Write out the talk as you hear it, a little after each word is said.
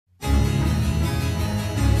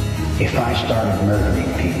If I started murdering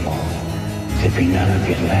people, there'd be none of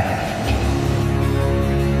you left.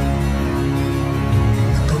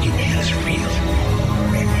 The boogeyman is real.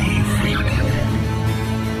 And he freed him.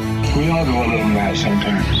 We all go a little mad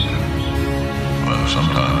sometimes. Well,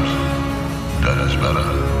 sometimes that is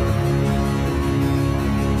better.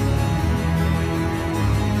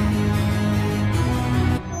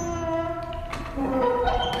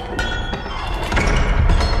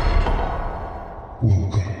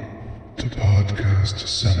 Welcome to Podcast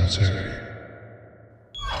Cemetery.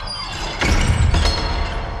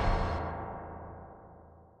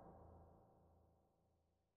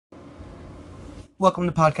 Welcome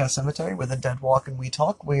to Podcast Cemetery, where the dead walk and we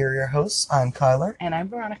talk. We are your hosts. I'm Kyler. And I'm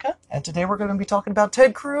Veronica. And today we're going to be talking about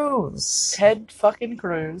Ted Cruz. Ted fucking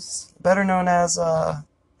Cruz. Better known as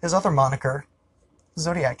his other moniker,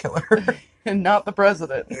 Zodiac Killer. And not the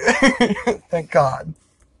president. Thank God.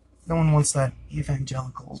 No one wants that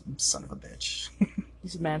evangelical son of a bitch.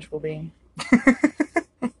 He's a magical being.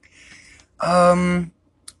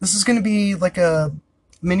 This is going to be like a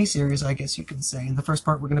mini-series, I guess you can say. In the first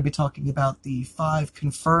part, we're going to be talking about the 5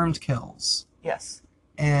 confirmed kills. Yes.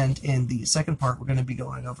 And in the second part, we're going to be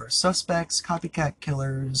going over suspects, copycat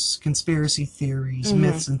killers, conspiracy theories,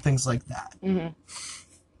 myths, and things like that. We're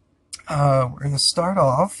going to start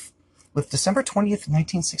off with December 20th,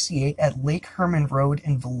 1968 at Lake Herman Road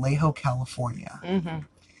in Vallejo, California.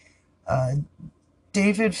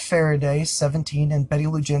 David Faraday, 17, and Betty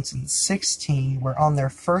Lou Jensen, 16, were on their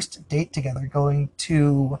first date together going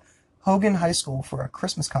to Hogan High School for a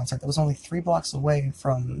Christmas concert that was only 3 blocks away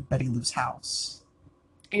from Betty Lou's house.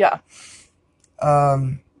 Yeah.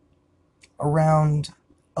 Around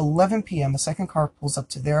 11 p.m., a second car pulls up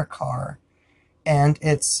to their car, and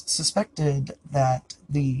it's suspected that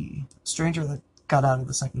the stranger that got out of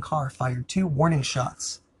the second car fired 2 warning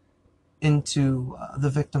shots into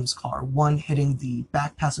the victim's car, one hitting the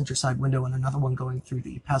back passenger side window and another one going through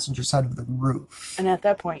the passenger side of the roof. And at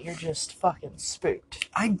that point, you're just fucking spooked.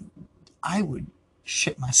 I would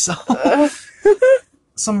shit myself.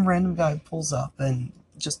 Some random guy pulls up and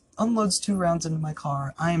just unloads 2 rounds into my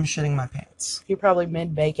car. I am shitting my pants. You're probably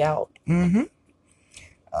mid-bake out.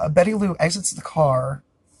 Betty Lou exits the car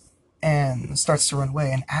and starts to run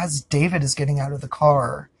away, and as David is getting out of the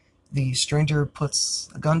car, the stranger puts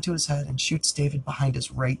a gun to his head and shoots David behind his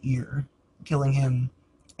right ear, killing him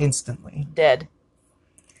instantly. Dead.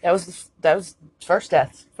 That was first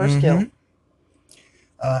death. First kill.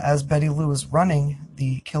 As Betty Lou is running,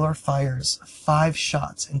 the killer fires 5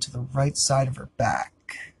 shots into the right side of her back.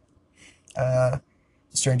 The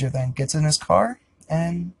stranger then gets in his car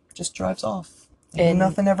and just drives off. And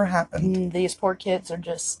nothing ever happened. These poor kids are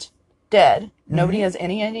just dead. Nobody has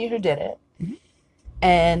any idea who did it.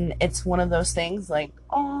 And it's one of those things like,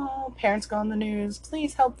 oh, parents go on the news,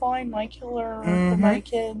 please help find my killer for my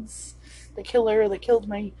kids. The killer that killed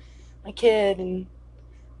my kid. And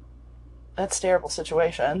that's a terrible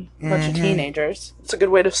situation. A bunch of teenagers. It's a good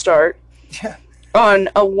way to start. Yeah. On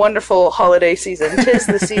a wonderful holiday season. 'Tis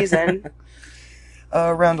the season.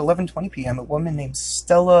 Around 11:20 p.m., a woman named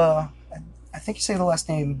Stella, I think you say the last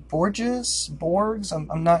name Borgs,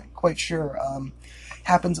 I'm not quite sure,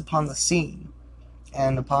 happens upon the scene.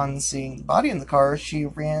 And upon seeing the body in the car, she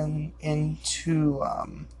ran into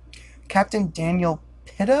Captain Daniel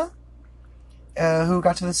Pitta, who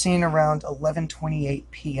got to the scene around 11:28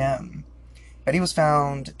 p.m. Betty was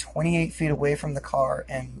found 28 feet away from the car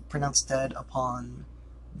and pronounced dead upon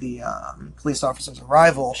the police officer's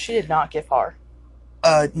arrival. She did not get far.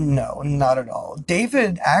 No, not at all.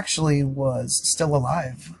 David actually was still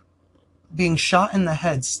alive. Being shot in the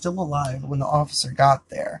head, still alive when the officer got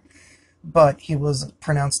there. But he was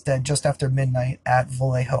pronounced dead just after midnight at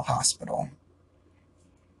Vallejo Hospital.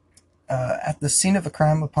 At the scene of the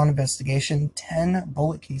crime, upon investigation, 10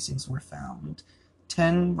 bullet casings were found.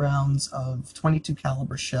 10 rounds of .22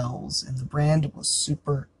 caliber shells, and the brand was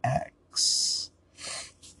Super X.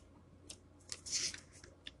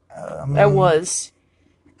 That was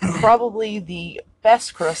probably the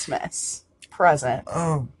best Christmas present.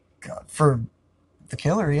 Oh, God. For the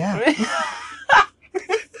killer, yeah.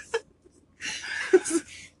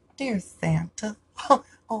 Dear Santa,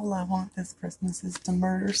 all I want this Christmas is to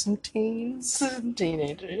murder some teens. Some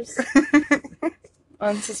teenagers.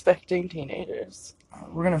 Unsuspecting teenagers.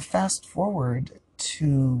 We're going to fast forward to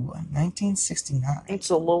 1969.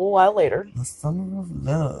 It's a little while later. The Summer of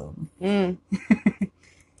Love.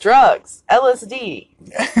 Drugs. LSD.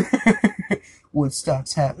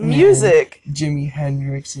 Woodstock's happening. Music. Jimi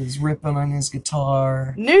Hendrix is ripping on his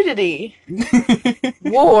guitar. Nudity.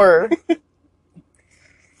 War.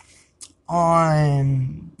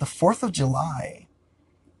 On the 4th of July,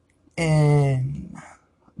 in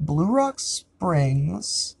Blue Rock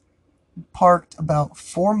Springs, parked about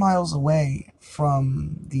 4 miles away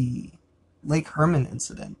from the Lake Herman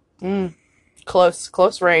incident.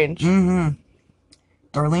 Close range. Mm-hmm.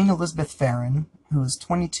 Darlene Elizabeth Farron, who is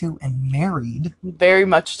 22 and married. Very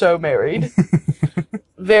much so married.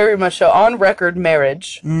 Very much so. On record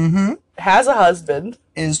marriage. Mm-hmm. Has a husband.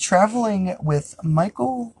 Is traveling with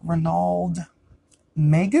Michael Ronald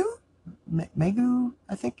Megu? Megu,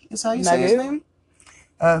 I think is how you say his name.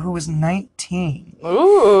 Who was 19.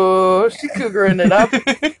 Ooh, she's cougaring it up.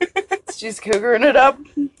 She's cougaring it up.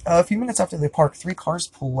 A few minutes after they park, 3 cars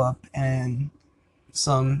pull up and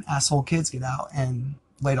some asshole kids get out and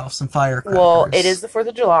light off some firecrackers. Well, it is the 4th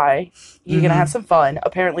of July. You're gonna have some fun.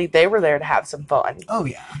 Apparently, they were there to have some fun. Oh,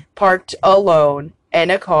 yeah. Parked alone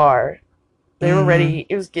in a car. They were ready.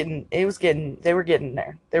 They were getting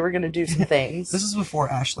there. They were gonna do some things. This is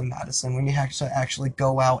before Ashley Madison, when you have to actually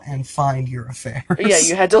go out and find your affairs. Yeah,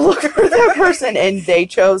 you had to look for that person, and they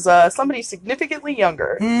chose somebody significantly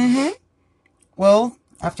younger. Mm-hmm. Well,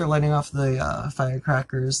 after lighting off the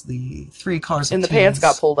firecrackers, the 3 cars And the pants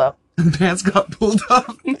got pulled up. The pants got pulled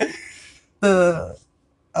up. The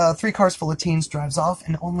 3 cars full of teens drives off,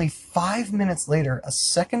 and only 5 minutes later, a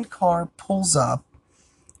second car pulls up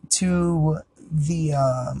to the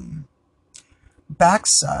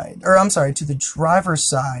backside, or I'm sorry, to the driver's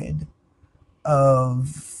side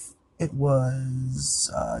of, it was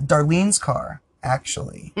Darlene's car,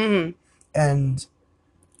 actually. Mm-hmm. And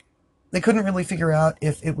they couldn't really figure out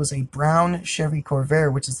if it was a brown Chevy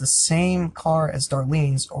Corvair, which is the same car as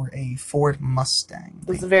Darlene's, or a Ford Mustang.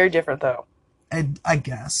 It's very different, though. I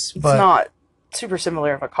guess. It's but not super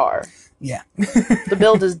similar of a car. Yeah. The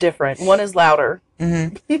build is different. One is louder.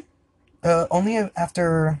 Mm-hmm. Only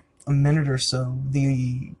after a minute or so,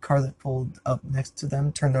 the car that pulled up next to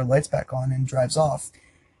them turned their lights back on and drives off.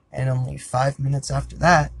 And only 5 minutes after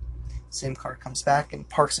that, same car comes back and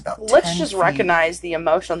parks about 10 Let's just feet. recognize the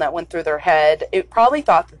emotion that went through their head. It probably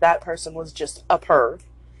thought that that person was just a perv.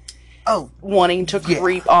 Oh, Wanting to yeah.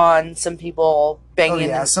 creep on some people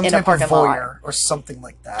banging some in a type of parking lot. voyeur or something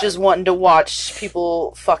like that. Just wanting to watch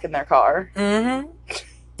people fuck in their car. Mm-hmm.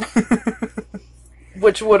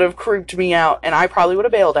 Which would have creeped me out, and I probably would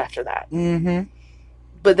have bailed after that. Mm-hmm.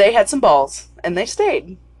 But they had some balls, and they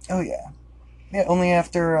stayed. Oh, yeah. Yeah, only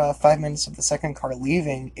after 5 minutes of the second car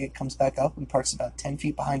leaving, it comes back up and parks about 10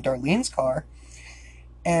 feet behind Darlene's car.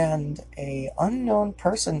 And a unknown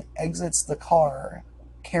person exits the car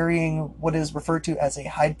carrying what is referred to as a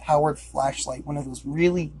high-powered flashlight. One of those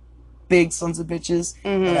really big sons of bitches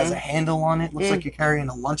that has a handle on it. Looks like you're carrying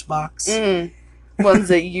a lunchbox. Ones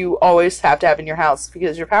that you always have to have in your house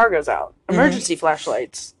because your power goes out. Emergency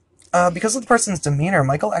flashlights. Because of the person's demeanor,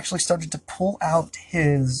 Michael actually started to pull out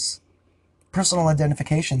his personal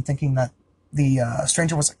identification, thinking that the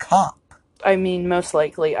stranger was a cop. I mean, most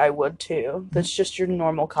likely I would too. That's just your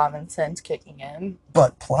normal common sense kicking in.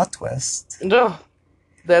 But plot twist. Ugh,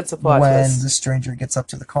 that's a plot When twist. the stranger gets up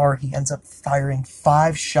to the car, he ends up firing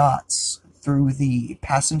 5 shots through the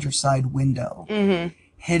passenger side window,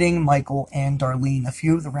 hitting Michael and Darlene. A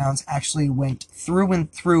few of the rounds actually went through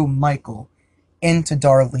and through Michael into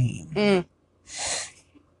Darlene.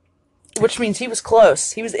 Which means he was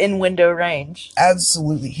close. He was in window range.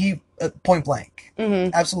 Absolutely. He, point blank.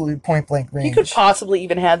 Absolutely point blank range. He could possibly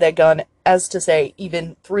even have that gun, as to say,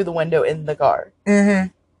 even through the window in the car. Yeah,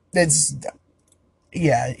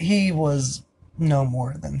 he was no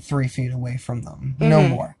more than 3 feet away from them. No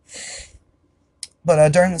more.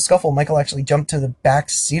 But during the scuffle, Michael actually jumped to the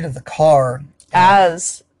back seat of the car.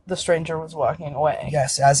 As the stranger was walking away.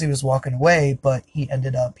 Yes, as he was walking away, but he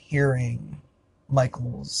ended up hearing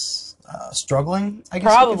Michael's struggling, I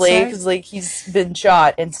guess Probably, you could because like he's been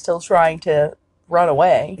shot and still trying to run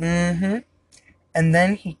away. say. And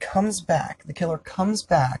then he comes back. The killer comes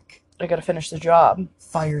back, I gotta finish the job.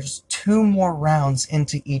 fires 2 more rounds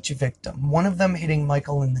into each victim, one of them hitting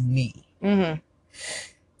Michael in the knee.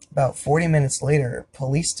 About 40 minutes later,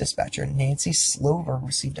 police dispatcher Nancy Slover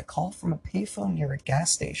received a call from a payphone near a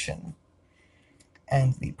gas station.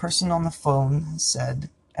 And the person on the phone said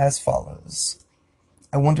as follows: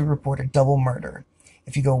 I want to report a double murder.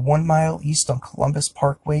 If you go 1 mile east on Columbus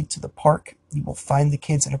Parkway to the park, you will find the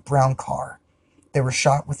kids in a brown car. They were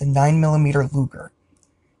shot with a 9mm Luger.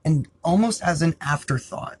 And almost as an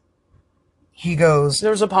afterthought, he goes,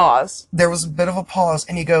 There was a pause. there was a bit of a pause,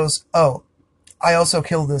 and he goes, oh, I also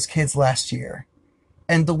killed those kids last year.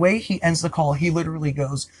 And the way he ends the call, he literally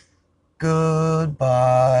goes,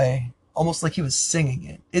 goodbye. Almost like he was singing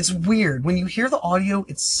it. It's weird. When you hear the audio,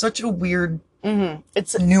 it's such a weird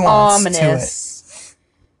It's nuance ominous.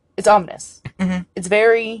 It's ominous. It's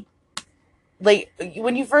very like,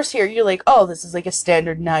 when you first hear it, you're like, oh, this is like a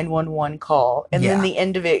standard 911 call. And then Yeah. the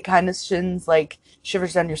end of it kind of sends, like,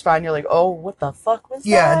 shivers down your spine. You're like, oh, what the fuck was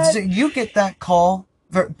Yeah, that? so you get that call.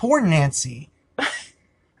 Poor Nancy.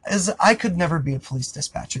 As I could never be a police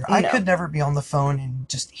dispatcher. I No. could never be on the phone and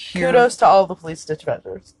just hear. Kudos to all the police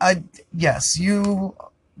dispatchers. Yes, you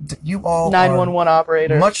all 911 are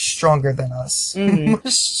operators. much stronger than us.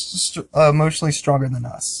 Mhm. Emotionally stronger than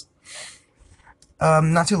us.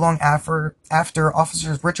 Not too long after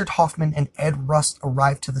officers Richard Hoffman and Ed Rust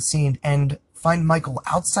arrive to the scene and find Michael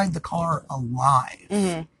outside the car alive.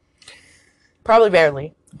 Mhm. Probably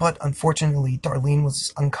barely. But unfortunately, Darlene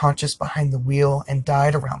was unconscious behind the wheel and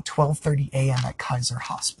died around 12:30 a.m. at Kaiser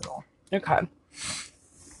Hospital. Okay.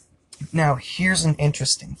 Now, here's an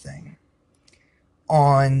interesting thing.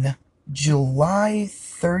 On July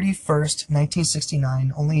 31st,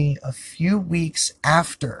 1969, only a few weeks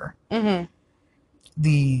after Mm-hmm.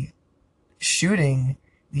 the shooting,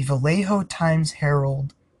 the Vallejo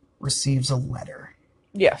Times-Herald receives a letter.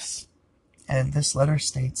 Yes. And this letter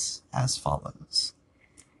states as follows.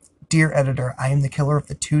 Dear editor, I am the killer of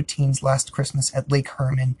the 2 teens last Christmas at Lake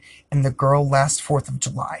Herman and the girl last 4th of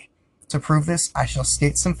July. To prove this, I shall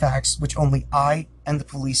state some facts which only I and the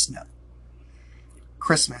police know.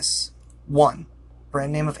 Christmas. 1.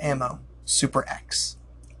 Brand name of ammo, Super X.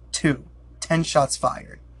 2. 10 shots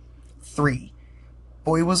fired. 3.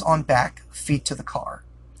 Boy was on back, feet to the car.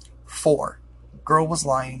 4. Girl was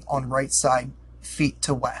lying on right side, feet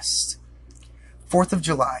to west. 4th of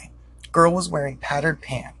July. Girl was wearing patterned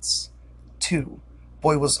pants. 2.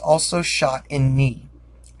 Boy was also shot in knee.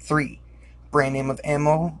 3. Brand name of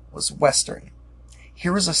ammo was Western.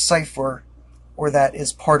 Here is a cipher, or that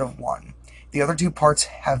is part of one. The other 2 parts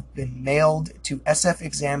have been mailed to SF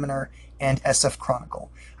Examiner and SF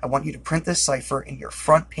Chronicle. I want you to print this cipher in your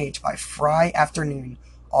front page by Friday afternoon,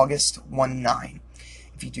 August 19.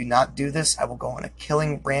 If you do not do this, I will go on a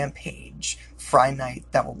killing rampage Friday night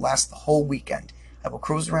that will last the whole weekend. I will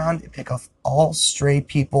cruise around and pick off all stray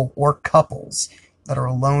people or couples that are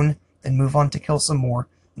alone, then move on to kill some more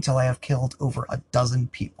until I have killed over a dozen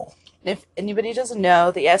people. If anybody doesn't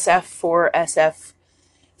know, the SF for SF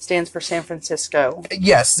stands for San Francisco.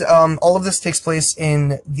 Yes, all of this takes place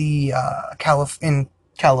in the in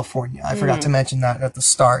California. I forgot to mention that at the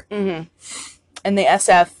start. Mm-hmm. And the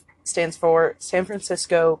SF stands for San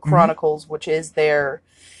Francisco Chronicles, which is their,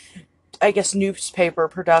 I guess, newspaper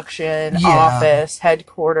production, Yeah. office,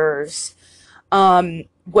 headquarters,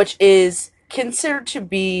 which is considered to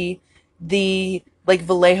be the, like,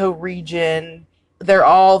 Vallejo region. They're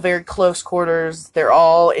all very close quarters. They're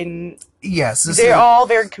all in... Yes, They're all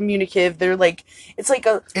very communicative. They're like, it's like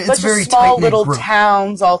a It's bunch very of small tight-knit little group.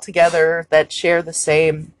 towns all together that share the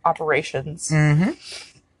same operations. Mm-hmm.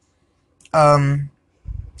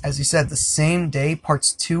 As you said, the same day,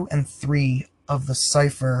 parts 2 and 3 of the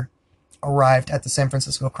cipher arrived at the San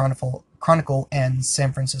Francisco Chronicle and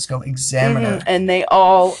San Francisco Examiner. Mhm. And they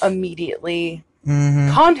all immediately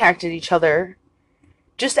contacted each other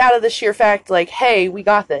just out of the sheer fact, like, hey, we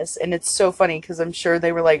got this. And it's so funny because I'm sure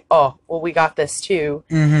they were like, oh, well, we got this too.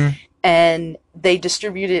 Mm-hmm. And they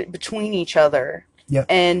distributed it between each other. Yep.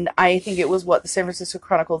 And I think it was the San Francisco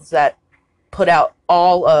Chronicles that put out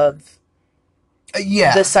all of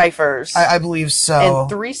Yeah, the ciphers I believe so. in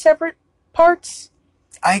 3 separate parts.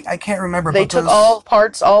 I can't remember. They but took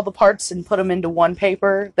those, all the parts and put them into one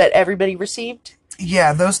paper that everybody received.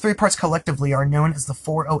 Yeah, those 3 parts collectively are known as the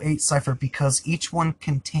 408 cipher because each one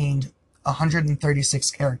contained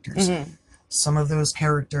 136 characters. Mm-hmm. Some of those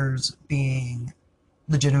characters being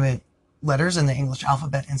legitimate letters in the English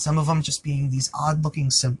alphabet, and some of them just being these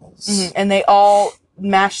odd-looking symbols. Mhm. And they all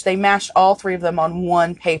mashed all 3 of them on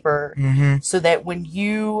one paper Mm-hmm. so that when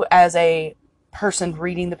you, as a person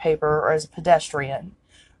reading the paper or as a pedestrian,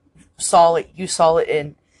 you saw it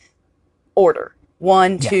in order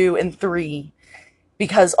 1, Yeah. 2, and 3,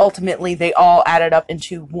 because ultimately they all added up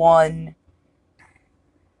into one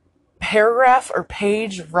paragraph or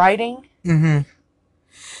page of writing. Mm-hmm.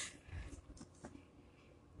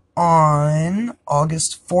 On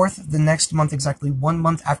August 4th, the next month, exactly 1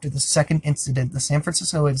 month after the second incident, the San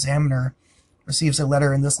Francisco Examiner receives a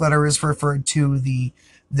letter, and this letter is referred to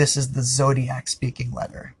this is the Zodiac speaking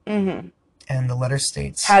letter. Mm-hmm. And the letter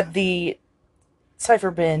states, Had the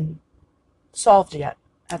cipher been solved yet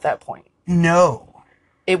at that point? no.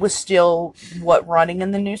 It was still, running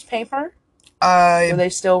in the newspaper? Were they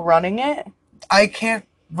still running it? I can't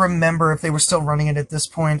remember if they were still running it at this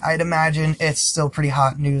point. I'd imagine it's still pretty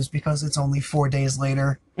hot news because it's only 4 days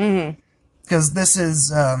later. Mm-hmm. Because this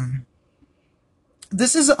is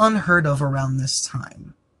unheard of around this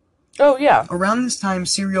time. Oh, yeah. Around this time,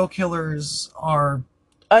 serial killers are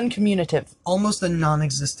Uncommunicative. almost a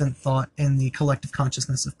non-existent thought in the collective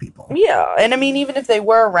consciousness of people. Yeah, and I mean, even if they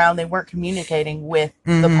were around, they weren't communicating with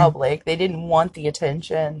the public. They didn't want the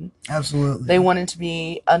attention. Absolutely. They wanted to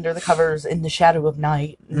be under the covers in the shadow of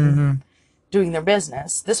night, doing their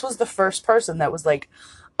business. This was the first person that was like,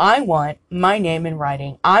 I want my name in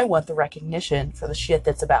writing. I want the recognition for the shit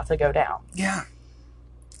that's about to go down. Yeah.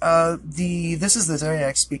 This is the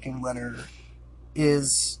Zodiac speaking letter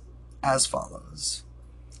is as follows.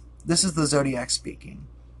 This is the Zodiac speaking.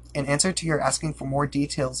 In answer to your asking for more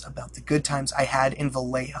details about the good times I had in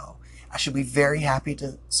Vallejo, I should be very happy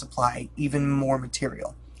to supply even more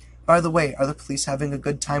material. By the way, are the police having a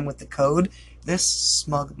good time with the code? This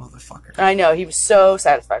smug motherfucker. I know, he was so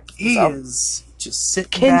satisfied with He himself. is just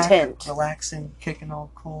sitting Content. back, relaxing, kicking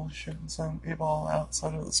all cool, shooting some ball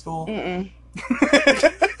outside of the school.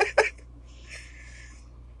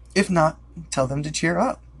 If not, tell them to cheer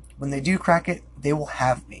up. When they do crack it, they will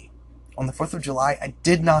have me. On the 4th of July, I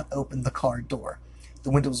did not open the car door.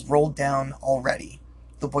 The windows rolled down already.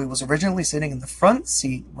 The boy was originally sitting in the front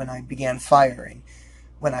seat when I began firing.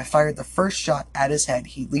 When I fired the first shot at his head,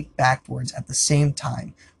 he leaped backwards at the same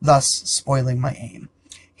time, thus spoiling my aim.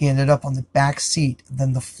 He ended up on the back seat,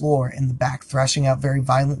 then the floor in the back, thrashing out very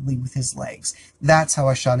violently with his legs. That's how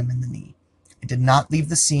I shot him in the knee. I did not leave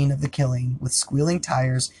the scene of the killing with squealing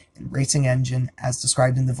tires and racing engine as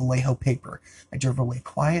described in the Vallejo paper. I drove away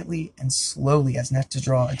quietly and slowly as not to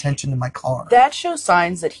draw attention to my car. That shows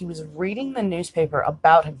signs that he was reading the newspaper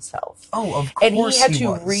about himself. Oh, of course And he had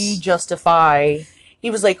to was. re-justify. He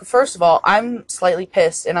was like, first of all, I'm slightly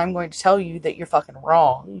pissed, and I'm going to tell you that you're fucking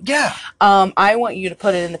wrong. Yeah. I want you to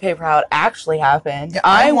put it in the paper how it actually happened. Yeah,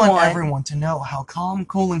 I want everyone to know how calm,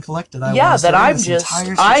 cool, and collected I was. That during I'm this just,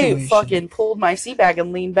 entire I situation. fucking pulled my seat back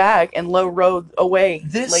and leaned back and low rode away.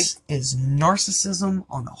 This is narcissism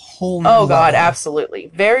on a whole new Oh god, level. absolutely.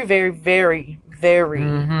 Very, very, very,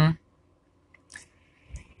 very.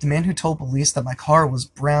 The man who told police that my car was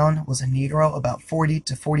brown was a Negro about 40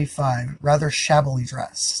 to 45, rather shabbily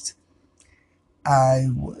dressed. I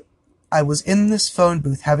was in this phone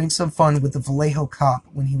booth having some fun with the Vallejo cop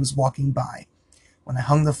when he was walking by. When I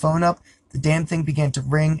hung the phone up, the damn thing began to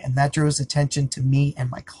ring, and that drew his attention to me and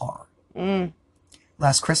my car.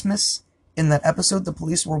 Last Christmas, in that episode, the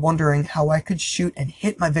police were wondering how I could shoot and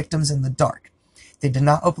hit my victims in the dark. They did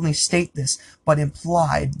not openly state this, but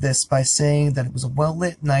implied this by saying that it was a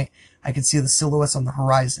well-lit night. I could see the silhouettes on the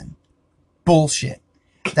horizon. Bullshit.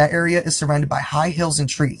 That area is surrounded by high hills and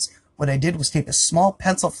trees. What I did was tape a small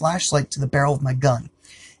pencil flashlight to the barrel of my gun.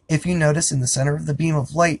 If you notice in the center of the beam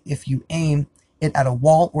of light, if you aim it at a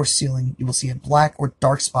wall or ceiling, you will see a black or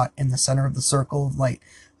dark spot in the center of the circle of light,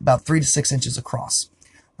 about 3 to 6 inches across.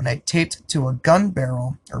 When taped to a gun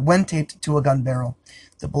barrel, the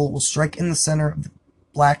bullet will strike in the center of the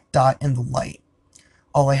black dot in the light.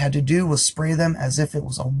 All I had to do was spray them as if it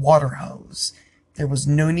was a water hose. There was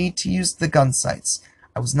no need to use the gun sights.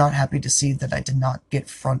 I was not happy to see that I did not get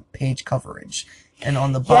front page coverage. And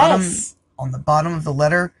on the bottom, on the bottom of the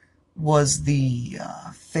letter was the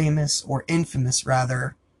famous, or infamous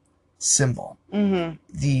rather, symbol. The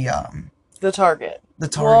target. The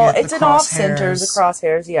target. Well, it's the an off-center, the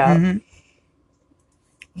crosshairs, yeah.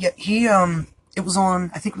 Yeah, it was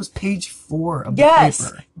on, I think it was page 4 of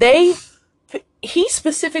the paper. He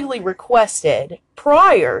specifically requested,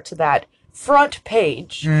 prior to that, front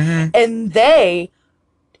page, and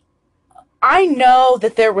I know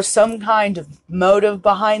that there was some kind of motive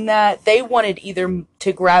behind that. They wanted either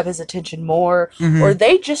to grab his attention more, or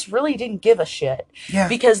they just really didn't give a shit. Yeah.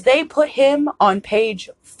 Because they put him on page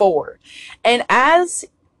 4. And as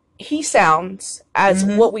he sounds, as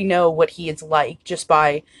what we know what he is like, just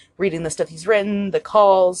by reading the stuff he's written, the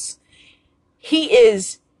calls, he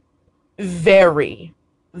is very,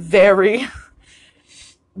 very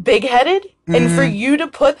big-headed. And for you to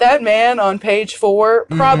put that man on page 4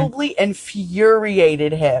 probably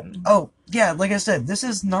infuriated him. Oh, yeah, like I said, this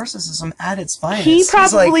is narcissism at its finest. He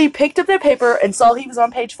probably picked up that paper and saw he was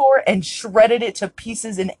on page 4 and shredded it to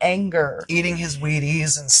pieces in anger. Eating his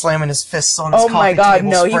Wheaties and slamming his fists on his coffee my god,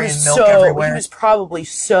 table, no, he spraying was milk everywhere. he was probably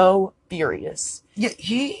so furious. Yeah,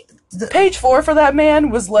 Page 4 for that man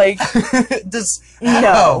was like,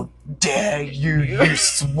 how dare you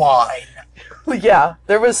swine. Yeah,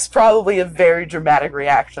 there was probably a very dramatic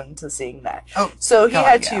reaction to seeing that. Oh, so he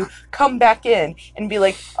had to come back in and be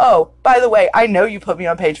like, oh, by the way, I know you put me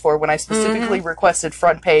on page 4 when I specifically requested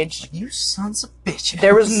front page. You sons of bitches.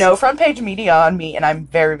 There was no front page media on me, and I'm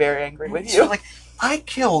very, very angry with you. So, like, I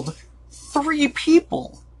killed 3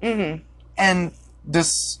 people. And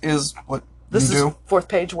this is what This You is 4th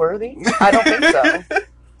page worthy? I don't think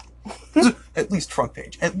so. At least front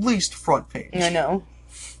page. At least front page. I know.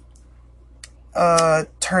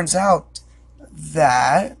 Turns out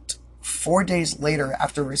that 4 days later,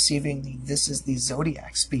 after receiving the "This is the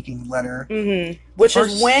Zodiac" speaking letter, Which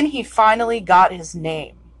First- is when he finally got his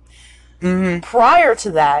name. Mm-hmm. Prior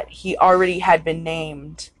to that, he already had been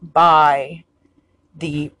named by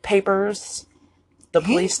the papers, the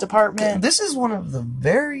police department. this is one of the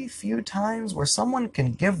very few times where someone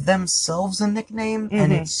can give themselves a nickname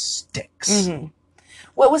and it sticks.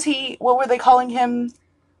 What were they calling him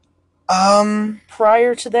Um,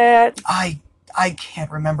 prior to that? I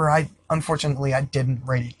can't remember. Unfortunately I didn't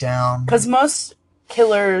write it down. Because most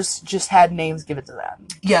killers just had names given to them.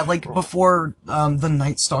 Yeah, like before the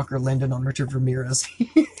Night Stalker landed on Richard Ramirez.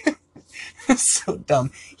 So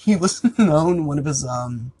dumb. He was known, one of his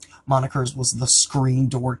monikers was the Screen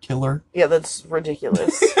Door Killer. Yeah, that's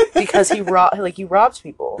ridiculous. Because he robs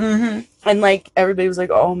people. And like everybody was like,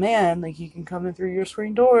 "Oh man, like he can come in through your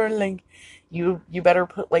screen door, like you better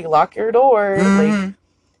lock your door. Like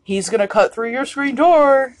he's gonna cut through your screen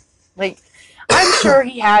door." Like, I'm sure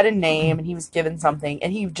he had a name and he was given something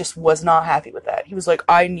and he just was not happy with that. He was like,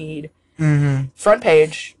 "I need front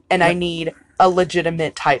page and I need a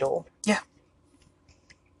legitimate title." Yeah.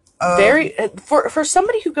 Very for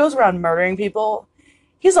somebody who goes around murdering people,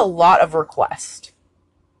 he has a lot of requests.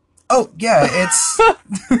 Oh, yeah, it's...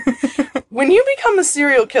 When you become a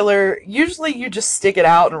serial killer, usually you just stick it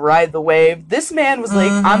out and ride the wave. This man was like,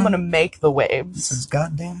 "I'm gonna make the This waves." is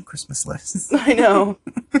goddamn Christmas list. I know.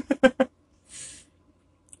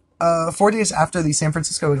 4 days after the San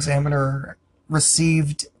Francisco Examiner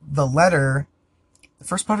received the letter, the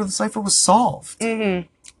first part of the cipher was solved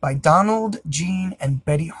by Donald, Jean, and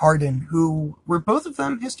Betty Hardin, who were both of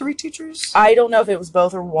them history teachers. I don't know if it was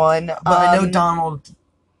both or one. But I know Donald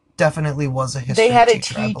definitely was a history They had a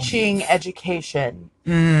teacher, I teaching believe. education.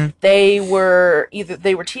 They were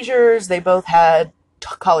teachers. They both had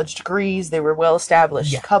college degrees. They were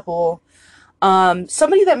well-established couple.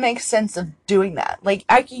 Somebody that makes sense of doing that. Like,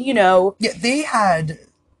 Yeah, they had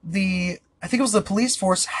I think it was the police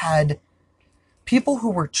force had people who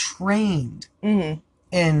were trained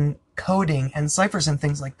in coding and ciphers and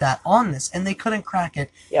things like that on this, and they couldn't crack it.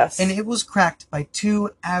 yes. And it was cracked by two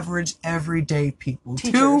average, everyday people.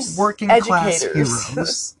 Teachers. Two working class Educators.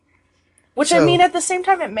 heroes. Which, So- I mean, at the same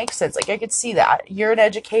time, it makes sense. Like, I could see that. You're an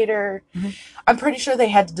educator. I'm pretty sure they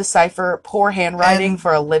had to decipher poor handwriting And-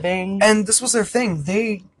 for a living. And this was their thing.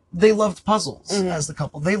 They loved puzzles as the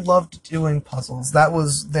couple. They loved doing puzzles. That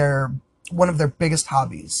was one of their biggest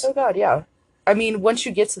hobbies. Oh, God, yeah. I mean, once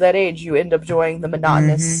you get to that age, you end up enjoying the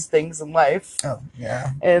monotonous things in life. Oh,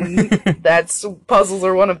 yeah. And puzzles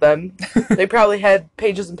are one of them. They probably had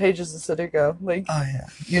pages and pages of Sudoku. Like, Oh, yeah.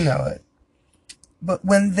 You know it. But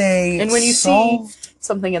when they and when you solved... see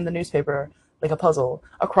something in the newspaper, like a puzzle,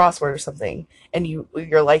 a crossword or something, and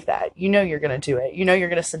you're like that, you know you're going to do it. You know you're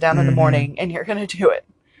going to sit down in the morning and you're going to do it.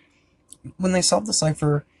 When they solved the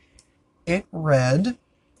cipher, it read,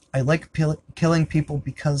 "I like killing people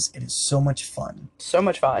because it is so much fun. So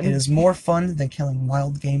much fun. It is more fun than killing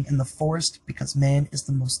wild game in the forest because man is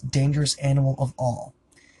the most dangerous animal of all.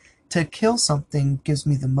 To kill something gives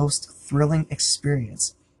me the most thrilling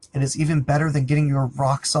experience. It is even better than getting your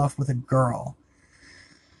rocks off with a girl."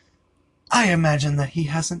 I imagine that he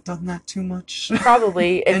hasn't done that too much.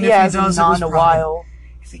 Probably. And And he if he hasn't does, it done was in a probably- while.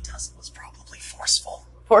 If he does, it was probably forceful.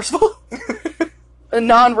 Forceful?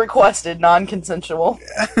 Non-requested, non-consensual.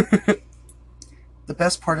 The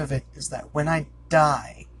best part of it is that when I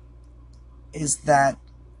die, The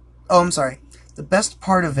best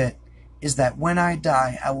part of it is that when I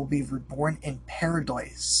die, I will be reborn in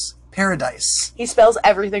paradise. He spells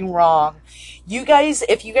everything wrong. You guys,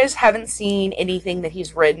 if you guys haven't seen anything that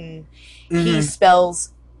he's written, he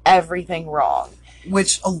spells everything wrong.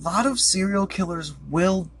 Which a lot of serial killers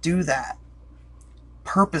will do that.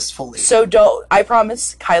 Purposefully. So I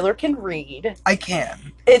promise, Kyler can read. I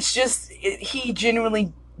can. It's just, he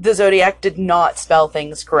genuinely, the Zodiac did not spell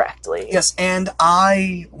things correctly. Yes, and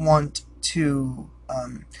I want to...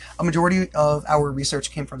 a majority of our research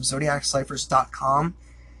came from ZodiacCiphers.com.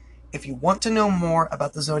 If you want to know more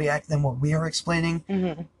about the Zodiac than what we are explaining,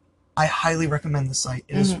 I highly recommend the site.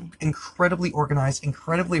 It is incredibly organized,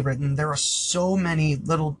 incredibly written. There are so many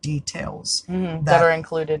little details that are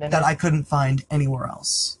included in that it. I couldn't find anywhere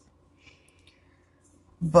else.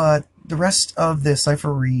 But the rest of the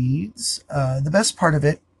cipher reads, the best part of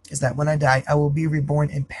it is that when I die, I will be reborn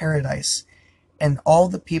in paradise, and all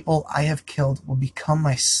the people I have killed will become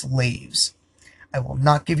my slaves. I will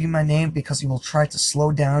not give you my name because you will try to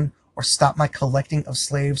slow down or or stop my collecting of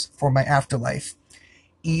slaves for my afterlife.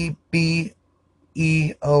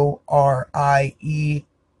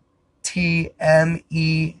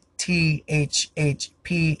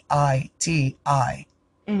 EBEORIETMETHHPITI.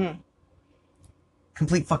 Mm-hmm.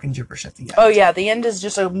 Complete fucking gibberish at the end. Oh yeah, the end is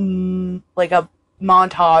just a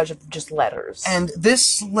montage of just letters. And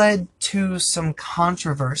this led to some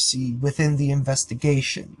controversy within the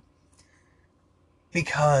investigation.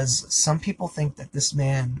 Because some people think that this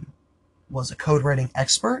man was a code writing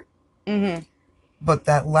expert. Mm-hmm. But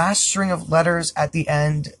that last string of letters at the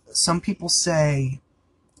end, some people say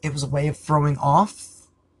it was a way of throwing off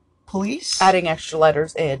police. Adding extra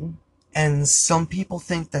letters in. And some people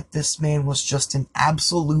think that this man was just an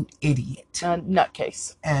absolute idiot.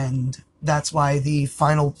 Nutcase. And that's why the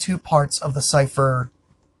final 2 parts of the cipher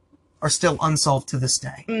are still unsolved to this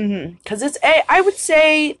day. Mm-hmm. Because I would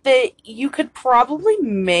say that you could probably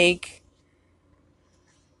make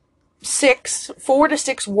 4 to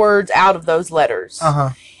 6 words out of those letters. Uh-huh.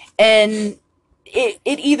 And it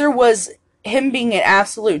either was him being an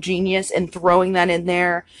absolute genius and throwing that in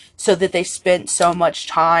there so that they spent so much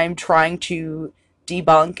time trying to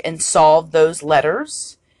debunk and solve those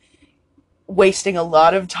letters, wasting a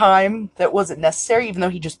lot of time that wasn't necessary, even though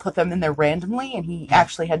he just put them in there randomly and he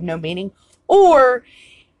actually had no meaning, or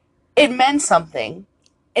it meant something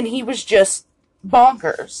and he was just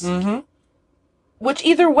bonkers. Mm-hmm. Which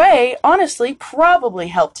either way, honestly, probably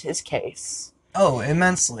helped his case. Oh,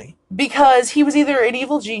 immensely. Because he was either an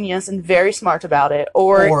evil genius and very smart about it,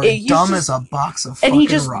 or dumb as a box of fucking and he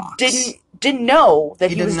just rocks. didn't know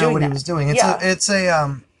that he was didn't know doing what that. he was doing.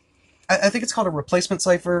 I think it's called a replacement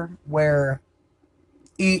cipher, where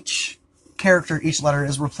each character, each letter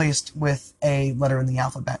is replaced with a letter in the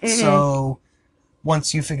alphabet. Mm-hmm. So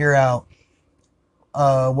once you figure out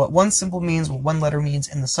what one symbol means, what one letter means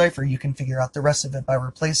in the cipher, you can figure out the rest of it by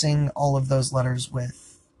replacing all of those letters or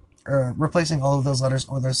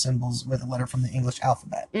those symbols with a letter from the English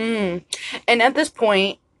alphabet. Mm. And at this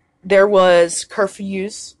point, there was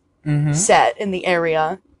curfews set in the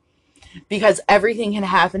area because everything had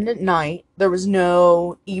happened at night. There was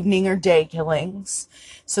no evening or day killings.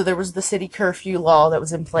 So there was the city curfew law that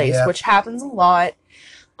was in place, which happens a lot,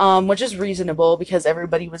 which is reasonable because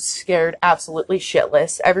everybody was scared absolutely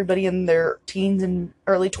shitless. Everybody in their teens and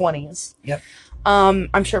early 20s. Yep.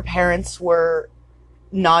 I'm sure parents were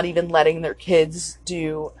not even letting their kids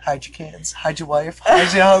do... Hide your kids. Hide your wife.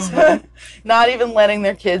 Hide your husband. Not even letting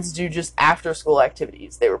their kids do just after-school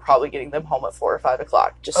activities. They were probably getting them home at 4 or 5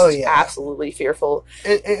 o'clock. Just absolutely fearful.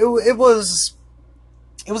 It was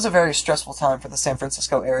a very stressful time for the San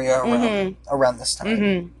Francisco area around this time.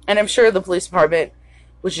 Mm-hmm. And I'm sure the police department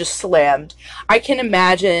was just slammed. I can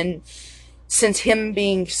imagine, since him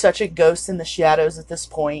being such a ghost in the shadows at this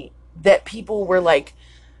point, that people were like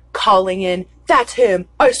calling in, "That's him!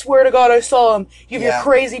 I swear to God I saw him! You have your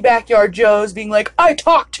crazy backyard Joes being like, I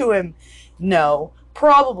talked to him!" No,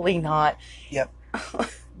 probably not. Yep.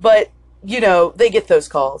 But, they get those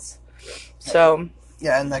calls. So...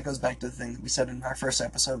 Yeah, and that goes back to the thing that we said in our first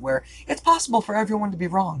episode, where it's possible for everyone to be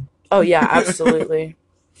wrong. Oh yeah, absolutely.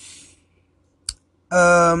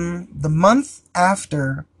 The month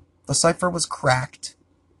after the cipher was cracked,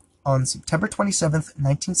 on September 27th,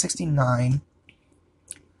 1969,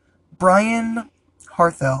 Brian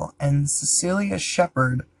Harthel and Cecilia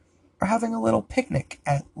Shepard are having a little picnic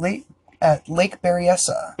at Lake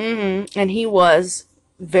Berryessa. Mm-hmm. And he was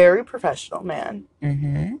very professional, man.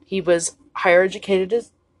 Mm-hmm. He was higher educated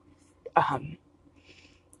as, and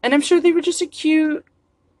I'm sure they were just a cute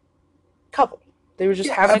couple. They were just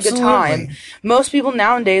having a good time. Most people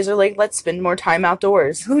nowadays are like, let's spend more time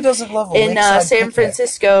outdoors. Who doesn't love a in lakeside San picnic?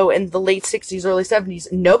 Francisco in the late 60s, early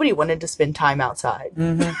 70s, nobody wanted to spend time outside.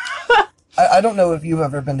 Mm-hmm. I don't know if you've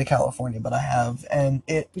ever been to California, but I have, and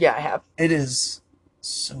I have. It is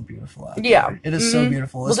so beautiful out there. Yeah. It is so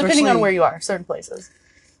beautiful. Well, depending on where you are, certain places.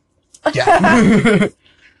 Yeah.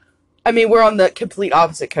 I mean, we're on the complete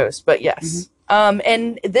opposite coast, but yes.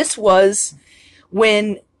 And this was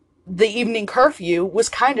when the evening curfew was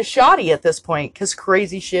kind of shoddy at this point because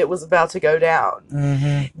crazy shit was about to go down.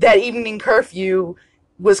 Mm-hmm. That evening curfew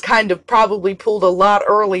was kind of probably pulled a lot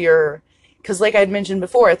earlier because, like I'd mentioned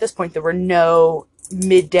before, at this point there were no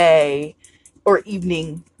midday or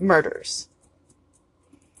evening murders.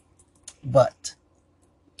 But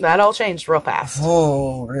that all changed real fast.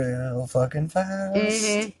 Oh, real fucking fast.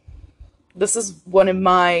 Mm-hmm. This is one of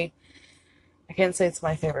my... I can't say it's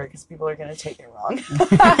my favorite because people are going to take it wrong.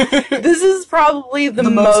 This is probably the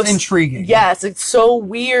most intriguing. Yes, it's so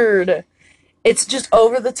weird. It's just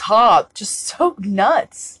over the top. Just so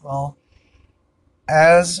nuts. Well,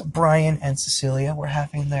 as Brian and Cecilia were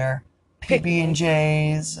having their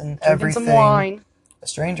PB&Js and Drinking everything. some wine. A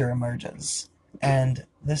stranger emerges. And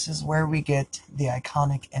this is where we get the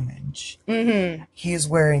iconic image. Mm-hmm. He is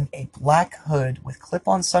wearing a black hood with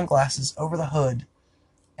clip-on sunglasses over the hood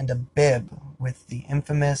and a bib with the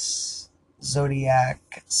infamous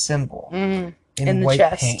Zodiac symbol Mm-hmm. in In the white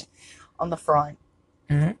chest. paint. On the front.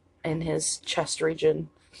 Mhm. In his chest region.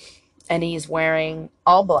 And he's wearing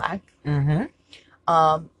all black. Mm-hmm.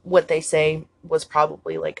 What they say was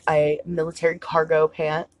probably like a military cargo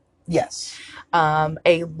pant. Yes.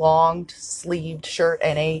 A long sleeved shirt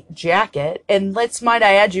and a jacket. And might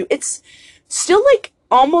I add you, it's still like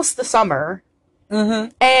almost the summer.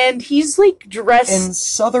 Mm-hmm. And he's like dressed In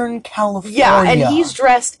Southern California. Yeah, and he's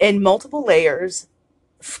dressed in multiple layers,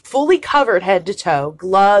 fully covered head to toe,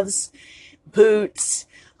 gloves, boots,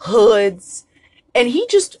 hoods, and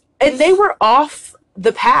they were off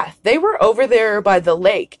the path. They were over there by the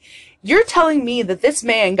lake. You're telling me that this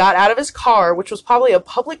man got out of his car, which was probably a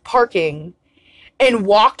public parking, and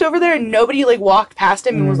walked over there and nobody like walked past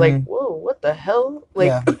him and was like, whoa, what the hell? Like,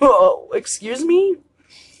 Yeah. oh, excuse me?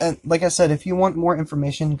 And like I said, if you want more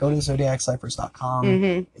information, go to zodiacciphers.com.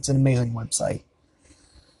 Mm-hmm. It's an amazing website.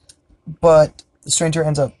 But the stranger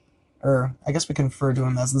ends up, or I guess we can refer to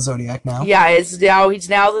him as the Zodiac now. Yeah, he's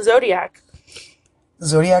now the Zodiac.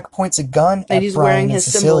 Zodiac points a gun at And he's Brian wearing and his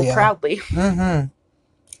Cecilia. symbol proudly. Mm-hmm.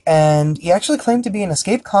 And he actually claimed to be an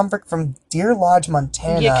escaped convict from Deer Lodge,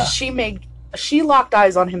 Montana. Yeah, because she locked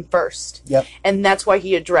eyes on him first. Yep. And that's why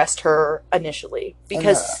he addressed her initially.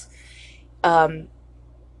 Because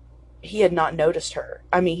he had not noticed her.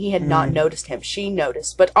 I mean, he had not noticed him. She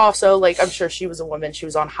noticed. But also, like, I'm sure she was a woman. She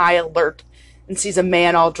was on high alert and sees a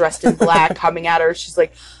man all dressed in black coming at her. She's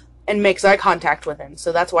like, and makes eye contact with him.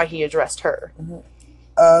 So that's why he addressed her.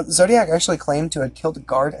 Zodiac actually claimed to have killed a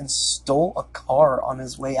guard and stole a car on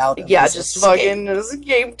his way out. Of Yeah, his just escape. fucking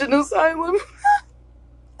escaped an asylum.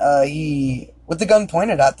 He, with the gun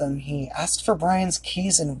pointed at them, he asked for Brian's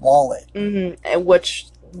keys and wallet. And which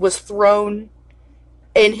was thrown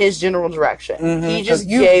in his general direction. Mhm, He just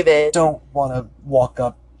 'cause you gave it. Don't want to walk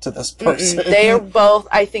up to this person. They are both,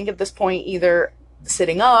 I think, at this point, either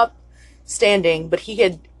sitting up, standing, but he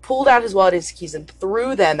had pulled out his wallet, his keys, and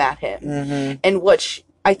threw them at him. And which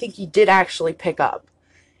I think he did actually pick up.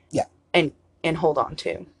 Yeah. And hold on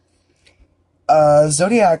to.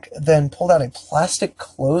 Zodiac then pulled out a plastic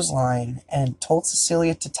clothesline and told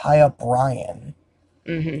Cecilia to tie up Brian.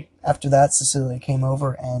 After that, Cecilia came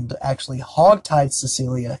over and actually hog-tied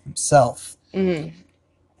Cecilia himself. And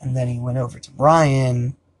then he went over to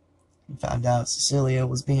Brian and found out Cecilia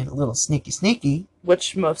was being a little sneaky.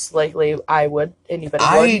 Which most likely anybody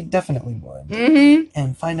I would. definitely would. Mm-hmm.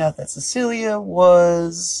 And find out that Cecilia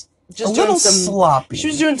was Just a little doing some sloppy. She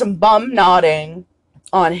was doing some bum nodding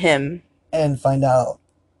on him. And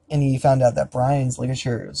he found out that Brian's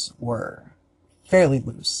ligatures were fairly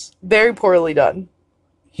loose. Very poorly done.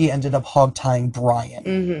 He ended up hog-tying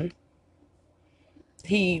Brian.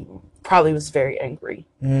 He probably was very angry.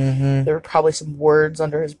 Mm-hmm. There were probably some words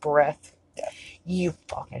under his breath. Yeah. You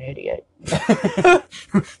fucking idiot.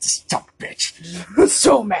 Stop, bitch.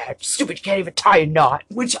 So mad. Stupid, you can't even tie a knot.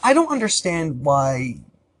 Which I don't understand why.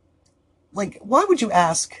 Like, why would you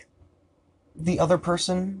ask the other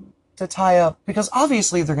person to tie up? Because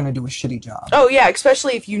obviously they're going to do a shitty job. Oh, yeah,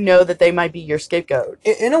 especially if you know that they might be your scapegoat.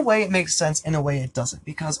 In a way, it makes sense. In a way, it doesn't.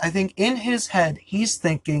 Because I think in his head, he's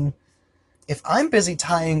thinking, if I'm busy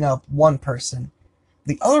tying up one person,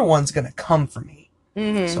 the other one's going to come for me.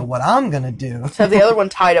 So what I'm going to do... Have the other one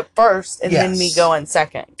tied up first, and then Yes. me go in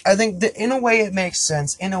second. I think that in a way it makes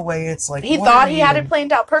sense. In a way it's like... He what thought are he you- had it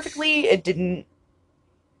planned out perfectly. It didn't.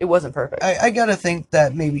 It wasn't perfect. I gotta think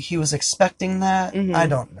that maybe he was expecting that. I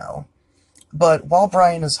don't know. But while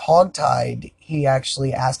Brian is hogtied, he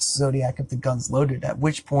actually asks Zodiac if the gun's loaded, at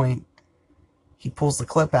which point he pulls the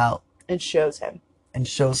clip out And shows him. and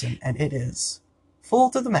shows him, and it is full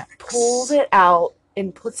to the max. Pulls it out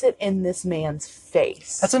and puts it in this man's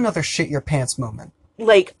face. That's another shit your pants moment.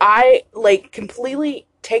 Completely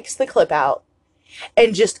takes the clip out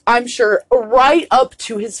and just, I'm sure, right up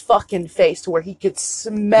to his fucking face to where he could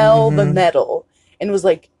smell the metal and was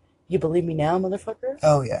like, you believe me now, motherfucker?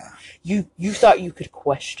 Oh, yeah. You thought you could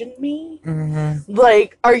question me? Mm-hmm.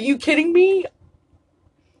 Like, are you kidding me?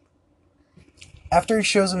 After he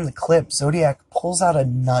shows him the clip, Zodiac pulls out a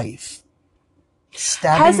knife,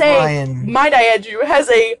 stabbing Brian. Might I add you, has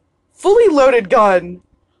a fully loaded gun,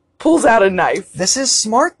 pulls out a knife. This is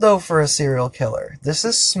smart, though, for a serial killer. This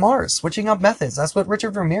is smart, switching up methods. That's what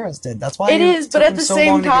Richard Ramirez did. That's why It is, but took at him the so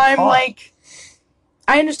same long to get time, caught. like,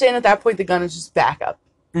 I understand at that point the gun is just backup.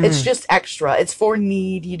 It's just extra. It's for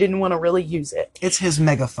need. You didn't want to really use it. It's his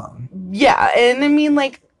megaphone. Yeah, and I mean,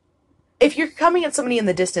 like, if you're coming at somebody in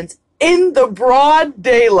the distance, in the broad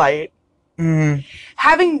daylight,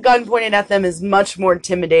 having a gun pointed at them is much more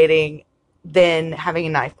intimidating than having a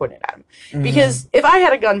knife pointed at them. Because if I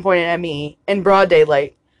had a gun pointed at me in broad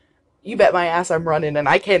daylight, you bet my ass I'm running, and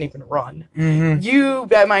I can't even run. You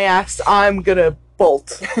bet my ass I'm gonna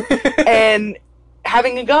bolt. And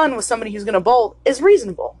having a gun with somebody who's gonna bolt is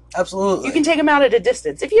reasonable. Absolutely. You can take them out at a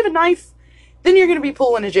distance. If you have a knife, then you're going to be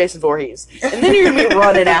pulling a Jason Voorhees. And then you're going to be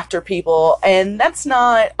running after people. And that's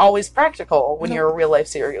not always practical when you're a real-life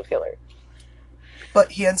serial killer.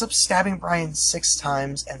 But he ends up stabbing Brian 6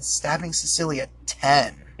 times and stabbing Cecilia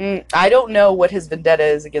 10. I don't know what his vendetta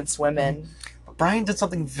is against women. But Brian did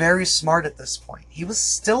something very smart at this point. He was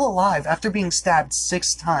still alive after being stabbed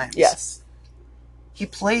 6 times. Yes. He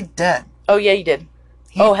played dead. Oh, yeah, he did.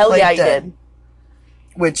 He Hell played yeah, he dead. did.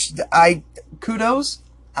 Which, kudos.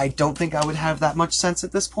 I don't think I would have that much sense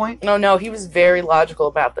at this point. No, he was very logical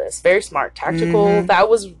about this. Very smart. Tactical. That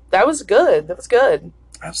was good. That was good.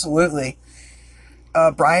 Absolutely.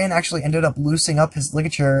 Brian actually ended up loosening up his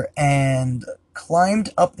ligature and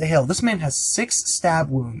climbed up the hill. This man has 6 stab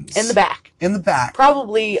wounds. In the back. In the back.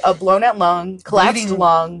 Probably a blown out lung, collapsed Bleeding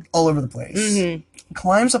lung. all over the place.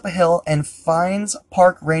 Climbs up a hill and finds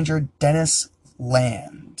Park Ranger Dennis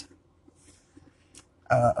Land.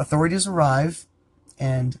 Authorities arrive,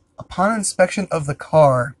 and upon inspection of the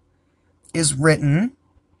car is written...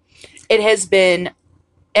 It has been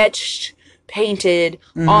etched, painted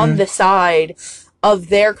on the side of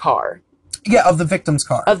their car. Yeah, of the victim's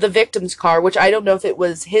car. Of the victim's car, which I don't know if it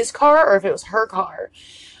was his car or if it was her car.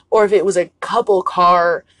 Or if it was a couple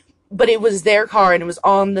car, but it was their car and it was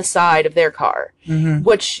on the side of their car.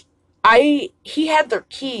 Which, he had their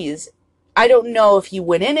keys. I don't know if he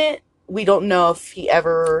went in it. We don't know if he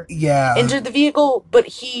ever entered the vehicle, but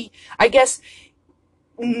he, I guess,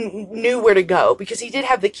 knew where to go because he did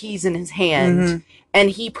have the keys in his hand, and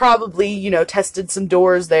he probably, tested some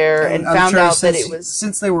doors there and found out that it was...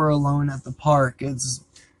 Since they were alone at the park, it's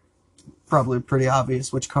probably pretty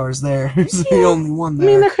obvious which car's there. It's the only one there.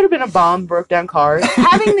 I mean, there could have been a bomb, broke down cars.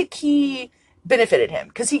 Having the key benefited him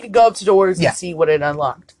because he could go up to doors and see what it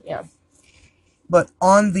unlocked. Yeah. But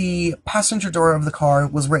on the passenger door of the car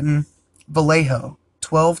was written Vallejo,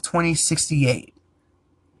 12/20/68,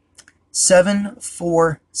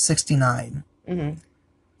 7/4/69,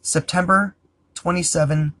 September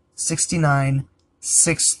 27, 69,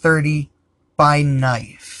 6:30 by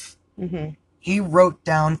knife. He wrote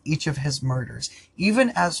down each of his murders,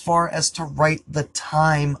 even as far as to write the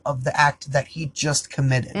time of the act that he just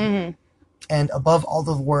committed. And above all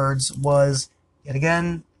the words was, yet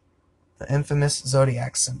again, the infamous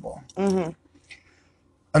Zodiac symbol.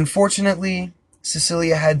 Unfortunately,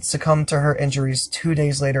 Cecilia had succumbed to her injuries 2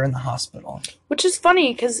 days later in the hospital. Which is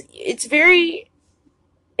funny, because it's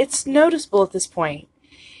noticeable at this point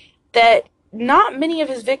that not many of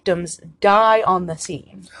his victims die on the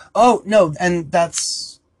scene. Oh, no, and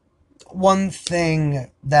that's one thing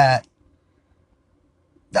that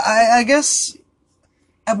I guess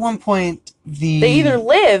at one point they either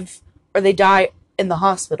live or they die in the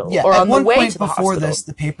hospital or on the way to the hospital. At one point before this,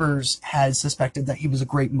 the papers had suspected that he was a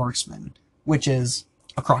great marksman, which is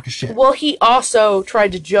a crock of shit. Well, he also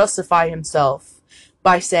tried to justify himself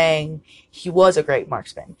by saying he was a great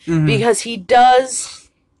marksman. Because he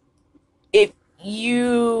does, if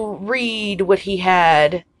you read what he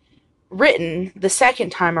had written the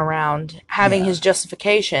second time around, having his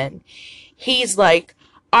justification, he's like,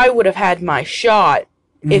 I would have had my shot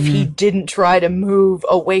if he didn't try to move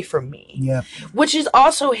away from me. Yeah. Which is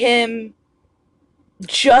also him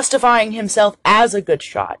justifying himself as a good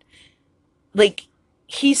shot. Like,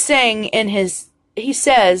 he's saying in his... He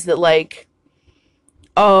says that, like...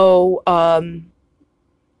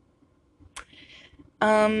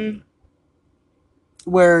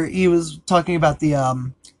 Where he was talking about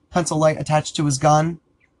the pencil light attached to his gun.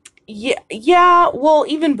 Yeah, well,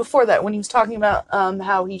 even before that, when he was talking about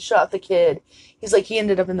how he shot the kid, he's like, he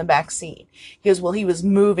ended up in the back seat. He goes, well, he was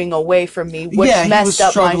moving away from me, which messed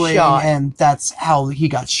up my shot. And that's how he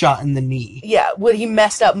got shot in the knee. Yeah, well, he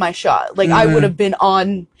messed up my shot. Like, I would have been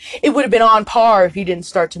on... It would have been on par if he didn't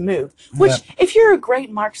start to move. Which, if you're a great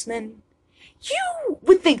marksman, you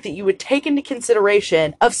would think that you would take into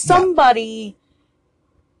consideration of somebody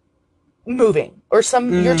moving. Or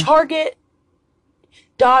your target...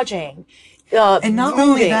 dodging, and not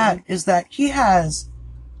only that, is that he has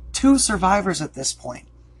 2 survivors at this point.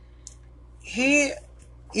 He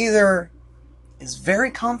either is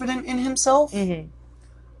very confident in himself,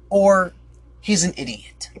 or he's an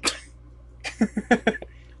idiot.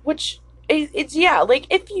 Which, it's, yeah, like,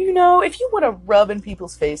 if you want to rub in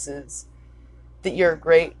people's faces that you're a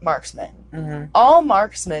great marksman, all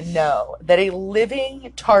marksmen know that a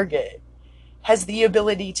living target has the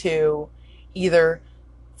ability to either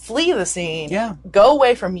flee the scene, go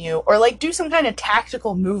away from you, or, like, do some kind of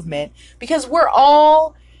tactical movement, because we're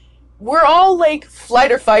all like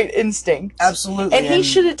flight or fight instinct. Absolutely. And he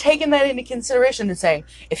should have taken that into consideration and saying,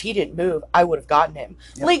 if he didn't move, I would have gotten him.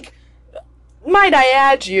 Yep. Like, might I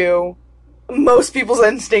add you, most people's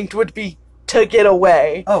instinct would be to get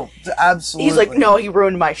away. Oh, absolutely. He's like, no, he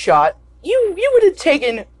ruined my shot. You would have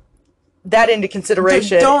taken that into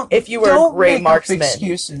consideration if you were a great marksman. Don't make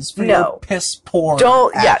excuses for your piss poor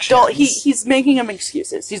He's making him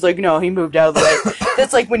excuses. He's like, no, he moved out of the way.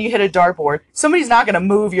 That's like when you hit a dartboard. Somebody's not going to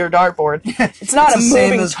move your dartboard. It's not a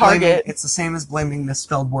moving target. It's the same as blaming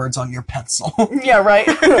misspelled words on your pencil. Yeah, right?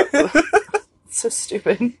 So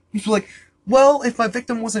stupid. He's like, well, if my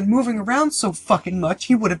victim wasn't moving around so fucking much,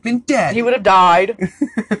 he would have been dead. He would have died.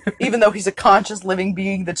 Even though he's a conscious living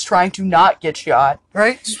being that's trying to not get shot.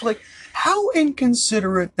 Right? Just like, how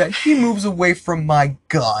inconsiderate that he moves away from my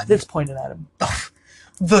gun. That's pointed at him.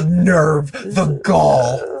 The nerve. The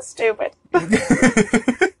gall. Stupid.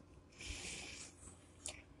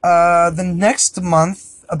 The next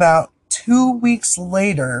month, about 2 weeks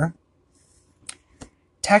later,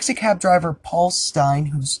 taxi cab driver Paul Stein,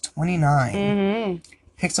 who's 29,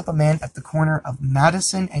 picks up a man at the corner of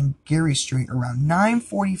Madison and Geary Street around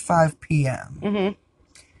 9:45 p.m.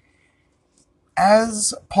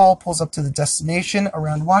 As Paul pulls up to the destination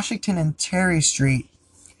around Washington and Terry Street,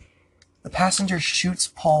 the passenger shoots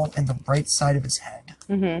Paul in the right side of his head.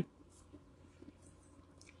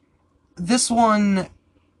 This one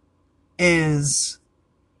is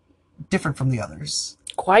different from the others.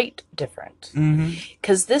 Quite different.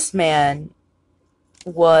 Because this man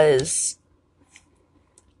was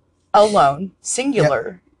alone,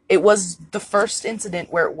 singular. Yep. It was the first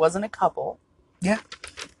incident where it wasn't a couple. Yeah.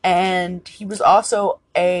 And he was also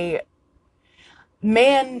a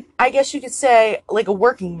man, I guess you could say, like a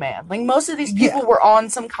working man. Like most of these people were on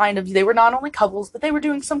some kind of, they were not only couples, but they were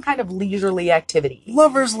doing some kind of leisurely activity.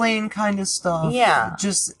 Lover's lane kind of stuff. Yeah.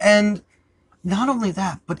 And not only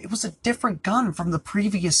that, but it was a different gun from the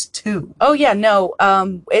previous two. Oh yeah, no,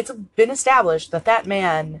 it's been established that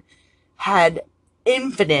man had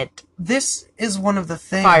infinite This is one of the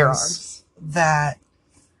things firearms that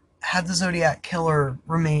had the Zodiac Killer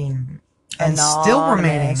remain and still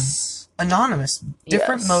remaining anonymous.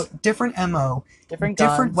 Different different MO, different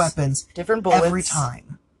guns, weapons, different bullets every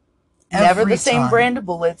time. Never the same brand of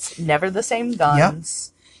bullets, never the same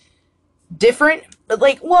guns. Different,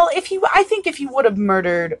 like, well, I think if he would have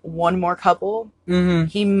murdered one more couple,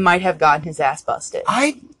 he might have gotten his ass busted.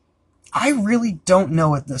 I really don't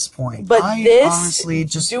know at this point. But honestly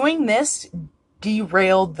doing this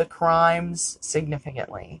derailed the crimes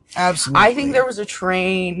significantly. Absolutely. I think there was a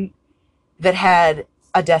train that had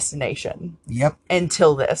a destination. Yep.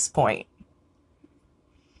 Until this point.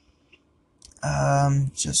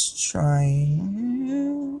 Just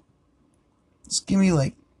trying. Just give me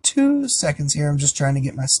like 2 seconds here. I'm just trying to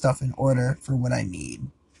get my stuff in order for what I need.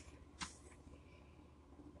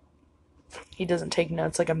 He doesn't take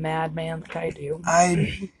notes like a madman like I do.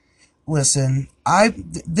 Listen,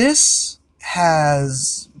 this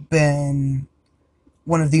has been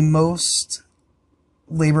one of the most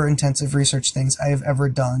labor-intensive research things I have ever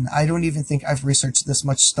done. I don't even think I've researched this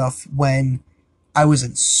much stuff when I was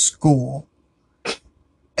in school.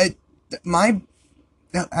 As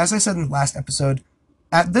I said in the last episode,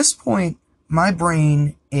 at this point, my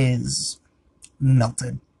brain is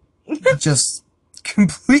melted. Just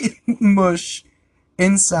complete mush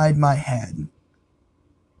inside my head.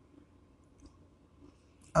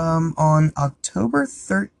 On October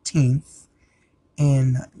 13th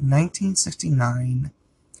in 1969,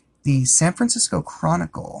 the San Francisco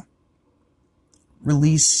Chronicle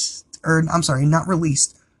received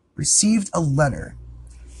a letter.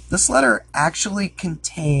 This letter actually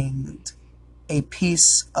contained a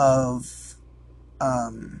piece of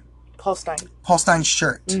Paul Stein. Paul Stein's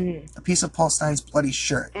shirt. Mm-hmm. A piece of Paul Stein's bloody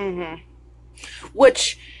shirt. Mm-hmm.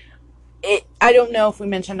 Which, I don't know if we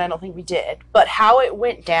mentioned, I don't think we did, but how it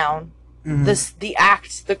went down,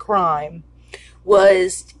 the crime,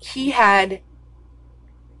 was he had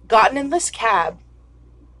gotten in this cab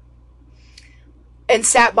and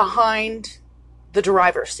sat behind the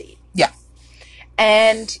driver's seat. Yeah.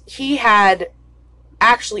 And he had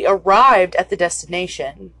actually arrived at the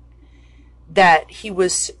destination that he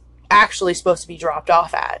was actually supposed to be dropped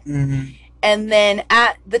off at. Mm-hmm. And then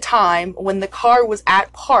at the time when the car was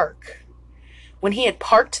at park, when he had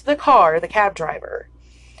parked the car, the cab driver,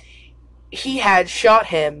 he had shot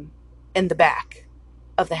him in the back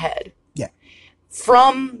of the head. Yeah.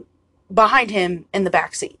 From behind him in the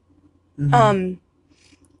back seat. Mm-hmm.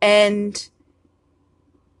 And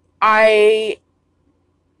I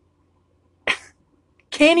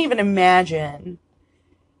can't even imagine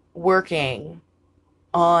working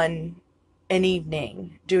on an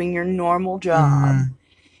evening, doing your normal job,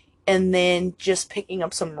 and then just picking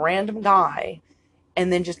up some random guy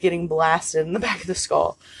and then just getting blasted in the back of the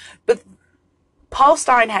skull. But Paul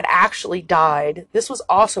Stine had actually died. This was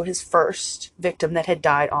also his first victim that had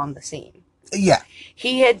died on the scene. Yeah.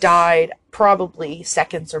 He had died probably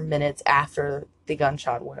seconds or minutes after the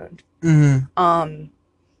gunshot wound. Mm-hmm.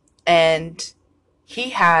 And he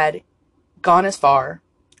had gone as far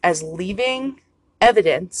as leaving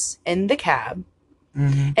evidence in the cab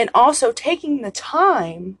and also taking the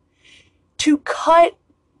time to cut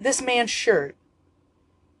this man's shirt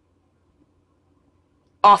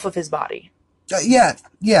off of his body. Yeah.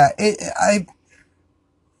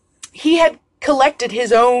 He had collected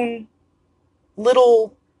his own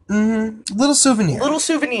little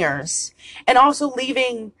souvenirs and also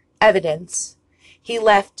leaving evidence. He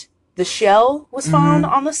left the shell was found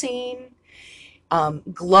on the scene,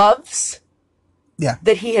 gloves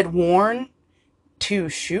that he had worn to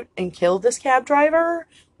shoot and kill this cab driver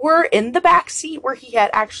were in the back seat where he had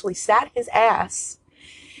actually sat his ass.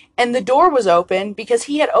 And the door was open because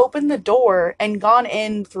he had opened the door and gone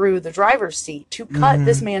in through the driver's seat to cut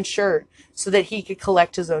this man's shirt so that he could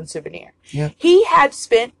collect his own souvenir. Yeah. He had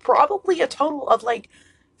spent probably a total of like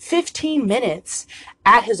 15 minutes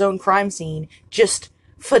at his own crime scene just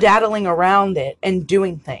fadaddling around it and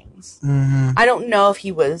doing things. I don't know if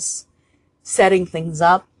he was setting things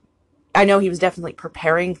up. I know he was definitely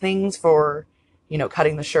preparing things for,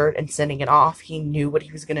 cutting the shirt and sending it off. He knew what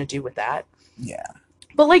he was going to do with that. Yeah.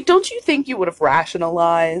 But, like, don't you think you would have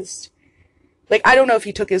rationalized? Like, I don't know if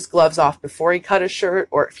he took his gloves off before he cut his shirt,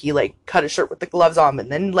 or if he, like, cut his shirt with the gloves on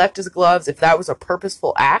and then left his gloves, if that was a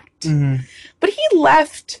purposeful act. But he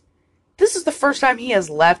left... This is the first time he has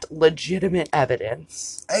left legitimate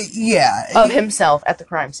evidence of himself at the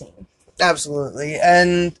crime scene. Absolutely.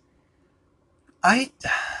 And I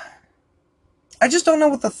just don't know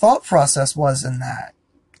what the thought process was in that.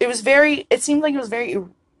 It seemed like it was very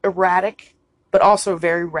erratic, but also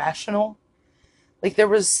very rational. Like, there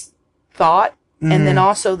was thought, and then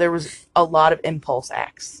also there was a lot of impulse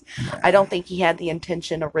acts. Yeah. I don't think he had the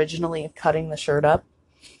intention originally of cutting the shirt up.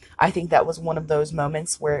 I think that was one of those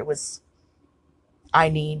moments where it was, I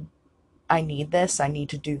need this, I need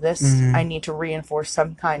to do this, I need to reinforce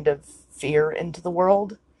some kind of fear into the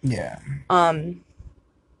world. Yeah.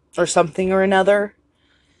 Or something or another.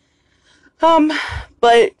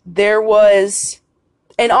 But there was...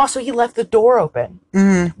 And also, he left the door open.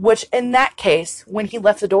 Which, in that case, when he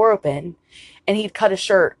left the door open and he'd cut his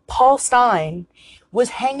shirt, Paul Stine was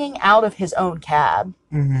hanging out of his own cab.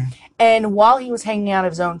 And while he was hanging out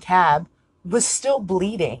of his own cab, was still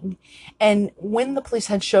bleeding. And when the police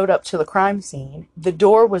had showed up to the crime scene, the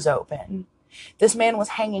door was open. This man was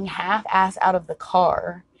hanging half-ass out of the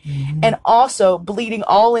car. And also bleeding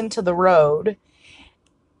all into the road.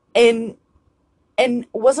 And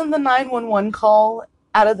wasn't the 911 call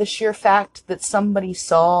out of the sheer fact that somebody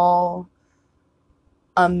saw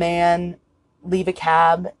a man leave a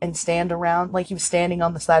cab and stand around, like he was standing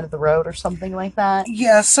on the side of the road or something like that?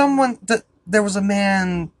 Yeah, there was a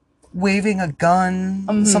man waving a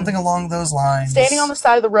gun, something along those lines. Standing on the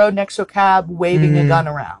side of the road next to a cab, waving a gun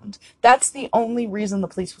around. That's the only reason the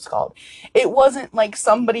police was called. It wasn't like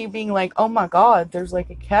somebody being like, oh my god, there's like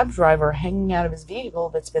a cab driver hanging out of his vehicle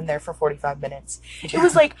that's been there for 45 minutes. Yeah. It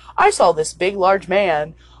was like, I saw this big, large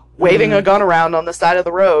man waving a gun around on the side of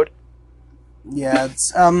the road. Yeah,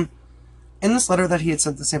 it's, in this letter that he had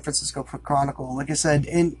sent to the San Francisco Chronicle, like I said,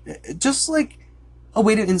 just like a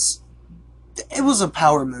way to... It was a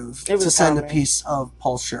power move to send a piece of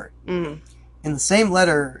Paul's shirt. In the same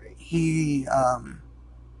letter, he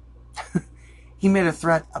made a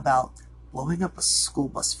threat about blowing up a school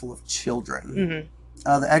bus full of children.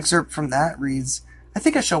 The excerpt from that reads, I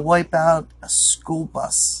think I shall wipe out a school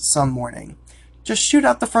bus some morning. Just shoot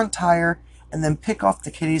out the front tire and then pick off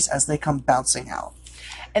the kiddies as they come bouncing out.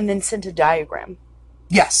 And then send a diagram.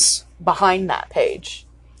 Yes. Behind that page.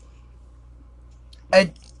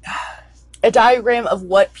 A diagram of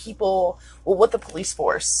what the police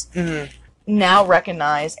force now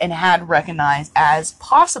recognize and had recognized as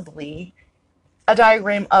possibly a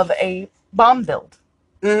diagram of a bomb build.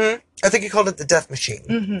 I think he called it the death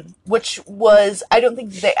machine. Which was, I don't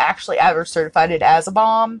think they actually ever certified it as a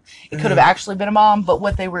bomb. It could have actually been a bomb, but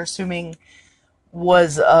what they were assuming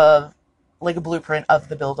was a like a blueprint of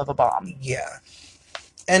the build of a bomb. Yeah.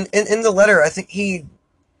 And in the letter, I think he,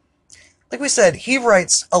 like we said, he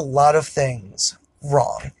writes a lot of things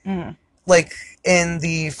wrong. Mm. Like in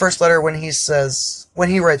the first letter when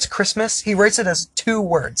he writes Christmas, he writes it as 2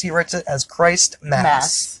 words. He writes it as Christ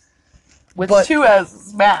Mass. With But 2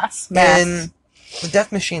 as mass. in the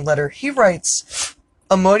Death Machine letter, he writes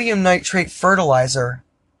ammonium nitrate fertilizer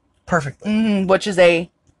perfectly. Which is a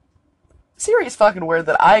serious fucking word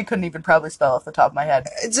that I couldn't even probably spell off the top of my head.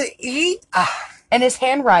 And his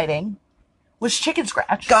handwriting was chicken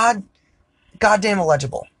scratch. goddamn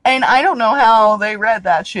illegible. And I don't know how they read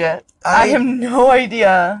that shit. I have no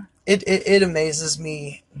idea. It amazes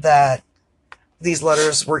me that these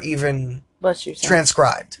letters were even Bless you, Sam.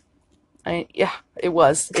 transcribed. Yeah, it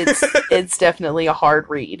was. It's definitely a hard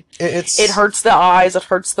read. It hurts the eyes. It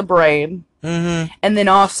hurts the brain. Mm-hmm. And then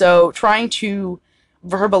also trying to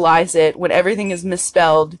verbalize it when everything is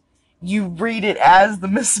misspelled, you read it as the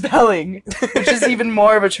misspelling, which is even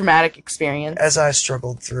more of a traumatic experience. As I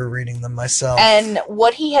struggled through reading them myself. And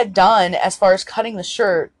what he had done as far as cutting the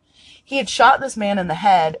shirt, he had shot this man in the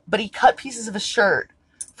head, but he cut pieces of his shirt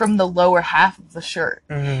from the lower half of the shirt.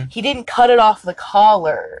 Mm-hmm. He didn't cut it off the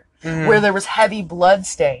collar where there was heavy blood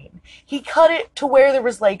stain. He cut it to where there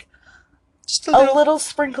was like Just a little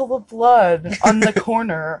sprinkle of blood on the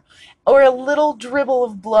corner, or a little dribble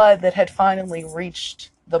of blood that had finally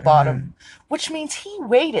reached the bottom, which means he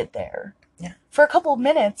waited there for a couple of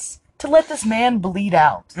minutes to let this man bleed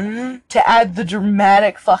out, to add the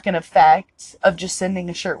dramatic fucking effect of just sending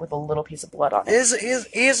a shirt with a little piece of blood on it.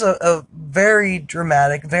 is a very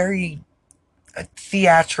dramatic, very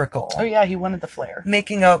theatrical. Oh yeah, he wanted the flair.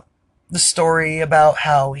 Making up the story about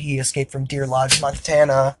how he escaped from Deer Lodge,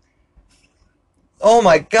 Montana. Oh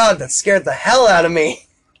my god, that scared the hell out of me.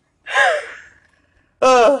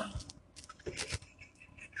 The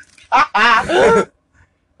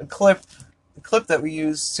clip that we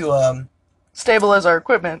used to Stabilize our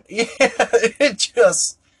equipment. yeah, it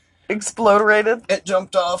just Exploderated. it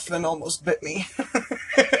jumped off and almost bit me.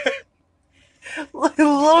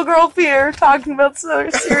 Little girl fear talking about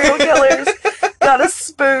serial killers. Got a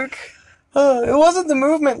spook. It wasn't the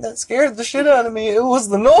movement that scared the shit out of me. It was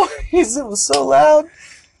the noise. It was so loud.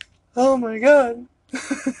 Oh my god.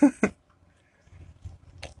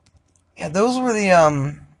 Yeah, those were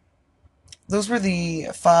the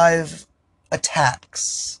 5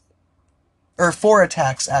 attacks. Or 4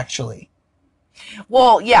 attacks, actually.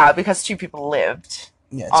 Well, yeah, because 2 people lived.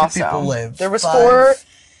 Yeah, 2 Also, people lived. there was 5 4.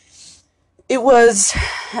 It was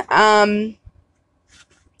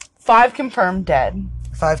 5 confirmed dead.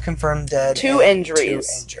 5 confirmed dead. 2 and injuries.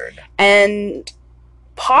 2 injured. And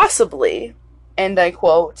possibly, and I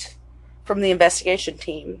quote from the investigation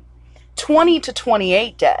team, 20 to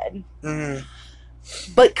 28 dead. Mm-hmm.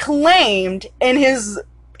 But claimed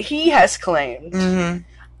he has claimed Mm-hmm.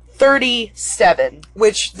 37.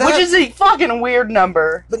 Which is a fucking weird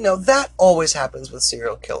number. But no, that always happens with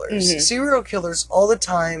serial killers. Mhm. Serial killers all the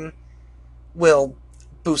time will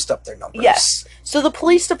boost up their numbers. Yes. So the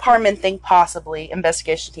police department think possibly,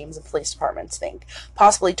 investigation teams and police departments think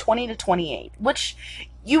possibly 20 to 28, which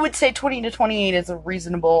you would say 20 to 28 is a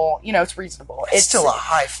reasonable, it's reasonable. It's still a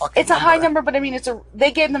high fucking It's a high number, but I mean,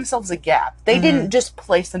 they gave themselves a gap. They didn't just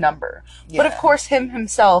place a number. But of Yeah. course,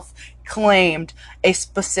 himself claimed a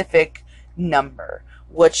specific number,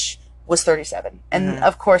 which was 37. And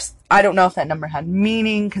of course, I don't know if that number had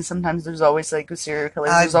meaning, because sometimes there's always, like, with serial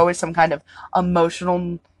killers, there's always some kind of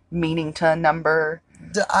emotional meaning to a number.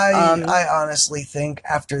 I honestly think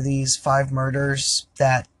after these 5 murders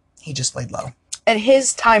that he just laid low. And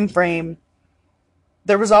his time frame,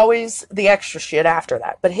 there was always the extra shit after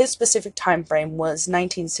that, but his specific time frame was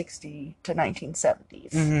 1960 to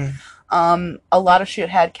 1970s. A lot of shit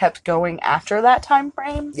had kept going after that time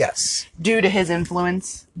frame. Yes. Due to his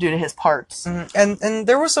influence, due to his parts. And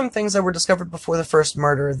there were some things that were discovered before the first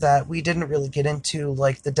murder that we didn't really get into,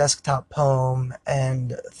 like the desktop poem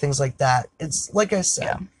and things like that. It's like I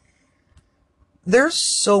said, there's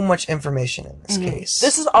so much information in this case.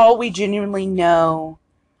 This is all we genuinely know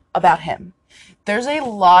about him. There's a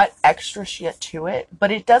lot extra shit to it, but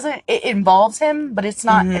it involves him, but it's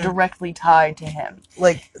not directly tied to him.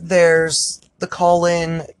 Like, there's the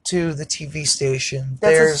call-in to the TV station.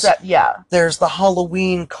 There's the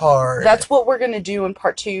Halloween card. That's what we're going to do in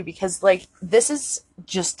part 2, because, like, this is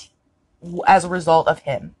just as a result of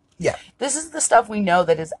him. Yeah. This is the stuff we know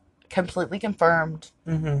that is completely confirmed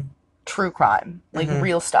true crime, like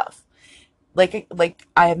real stuff. Like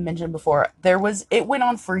I have mentioned before, it went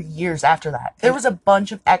on for years after that. There was a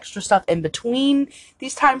bunch of extra stuff in between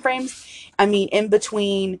these time frames. I mean, in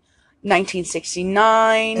between,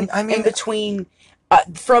 1969, And I mean- in between,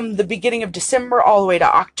 from the beginning of December all the way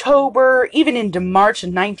to October, even into March of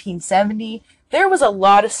 1970. There was a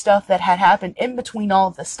lot of stuff that had happened in between all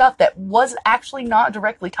of this stuff that was actually not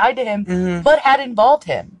directly tied to him, but had involved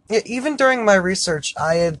him. Yeah, even during my research,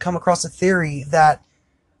 I had come across a theory that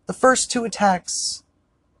the first 2 attacks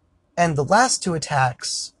and the last 2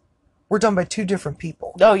 attacks were done by 2 different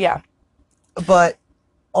people. Oh, yeah. But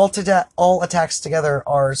all attacks together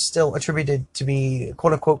are still attributed to be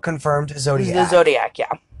quote-unquote confirmed Zodiac. The Zodiac,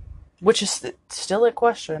 yeah. Which is still a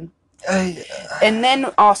question. Uh, And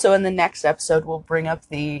then also in the next episode, we'll bring up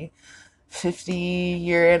the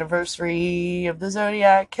 50-year anniversary of the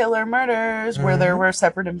Zodiac killer murders, where there were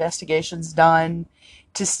separate investigations done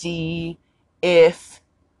to see if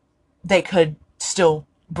they could still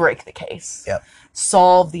break the case. Yep.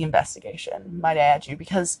 Solve the investigation, might I add you,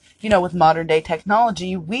 because, with modern day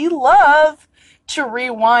technology, we love to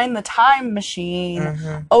rewind the time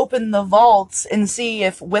machine, open the vaults, and see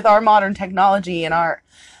if with our modern technology and our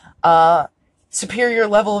superior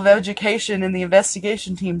level of education in the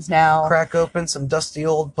investigation teams now, crack open some dusty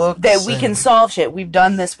old books. that we can solve shit. We've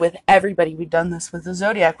done this with everybody. We've done this with the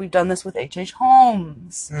Zodiac. We've done this with H.H.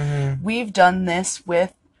 Holmes. We've done this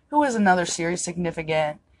with, who is another serious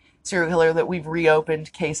significant serial killer that we've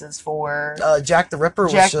reopened cases for? Jack the Ripper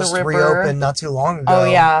was Jack the just Ripper. reopened not too long ago. Oh,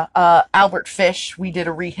 yeah. Albert Fish, we did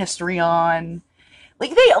a rehistory on.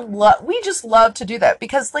 Like, we just love to do that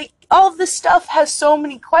because, like, all of this stuff has so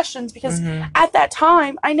many questions because at that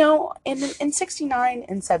time, I know in 69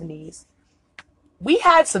 and 70s, we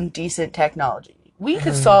had some decent technology. We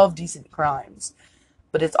could solve decent crimes,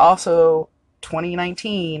 but it's also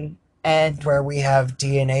 2019 and Where we have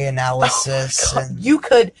DNA analysis. and you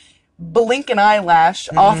could blink an eyelash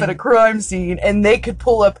off at a crime scene and they could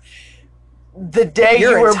pull up the day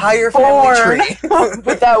Your you were entire born family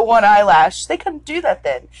with that one eyelash. They couldn't do that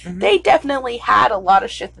then. They definitely had a lot of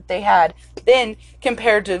shit that they had then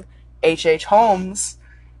compared to H.H. Holmes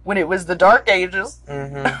when it was the Dark Ages,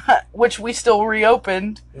 which we still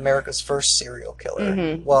reopened. America's first serial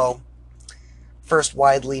killer. Well, first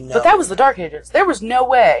widely known. But that was the Dark Ages. There was no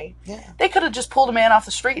way. Yeah. They could have just pulled a man off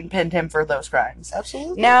the street and pinned him for those crimes.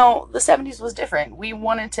 Absolutely. Now, the 70s was different. We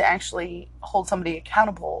wanted to actually hold somebody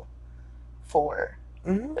accountable for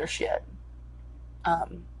their shit.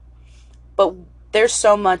 But there's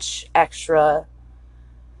so much extra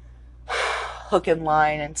hook and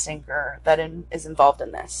line and sinker that is involved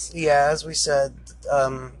in this. Yeah, as we said,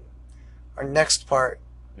 our next part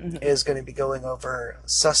is going to be going over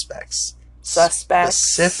suspects.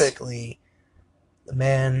 Specifically, the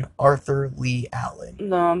man Arthur Lee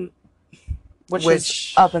Allen. Which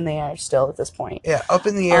is up in the air still at this point. Yeah, up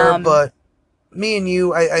in the air, but me and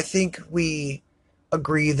you, I think we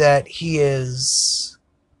agree that he is...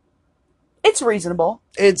 It's reasonable.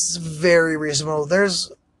 It's very reasonable.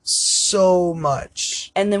 There's so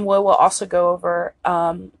much. And then we'll also go over,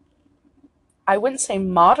 I wouldn't say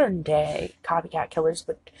modern day copycat killers,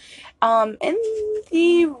 but in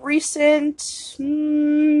the recent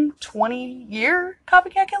 20-year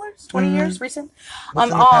copycat killers? 20 years recent?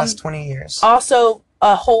 Within the past 20 years. Also,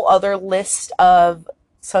 a whole other list of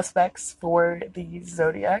suspects for the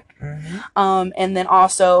Zodiac. And then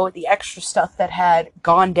also the extra stuff that had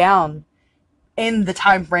gone down in the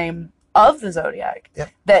time frame of the Zodiac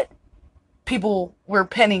that people were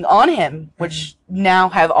pinning on him, which now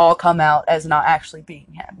have all come out as not actually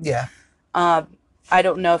being him. Yeah. I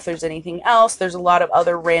don't know if there's anything else. There's a lot of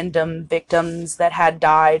other random victims that had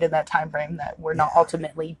died in that time frame that were not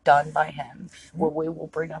ultimately done by him, what we will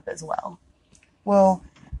bring up as well. Well,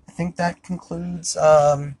 I think that concludes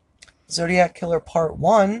Zodiac Killer Part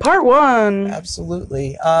 1. Part 1.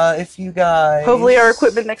 Absolutely. If you guys... Hopefully our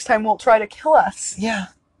equipment next time won't try to kill us. Yeah.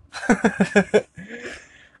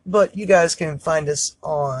 But you guys can find us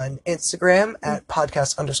on Instagram at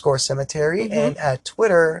podcast_cemetery and at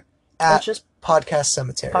Twitter at just podcast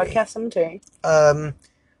cemetery. Podcast Cemetery.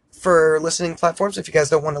 For listening platforms, if you guys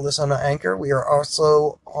don't want to listen on Anchor, we are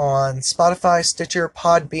also on Spotify, Stitcher,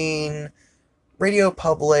 Podbean, Radio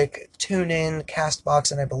Public, TuneIn,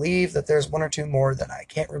 CastBox, and I believe that there's one or two more that I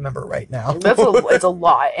can't remember right now. It's a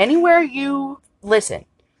lot. Anywhere you listen.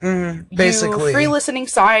 Basically. Free listening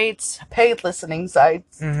sites, paid listening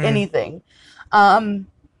sites, anything.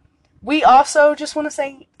 We also just want to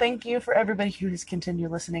say thank you for everybody who has continued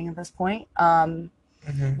listening at this point.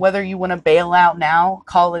 Whether you want to bail out now,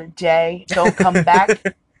 call it a day, don't come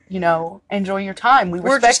back, enjoying your time. We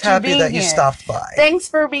We're respect just happy you being that you here. stopped by. Thanks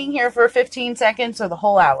for being here for 15 seconds or the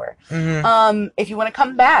whole hour. If you want to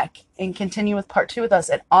come back and continue with part 2 with us,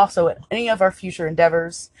 and also at any of our future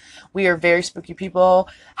endeavors, we are very spooky people.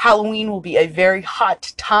 Halloween will be a very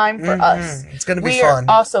hot time for us. It's going to be We fun.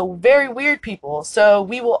 are also very weird people, so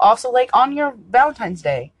we will also, on your Valentine's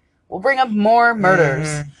Day, we'll bring up more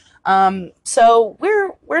murders. So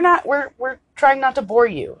we're trying not to bore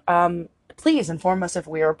you. Please inform us if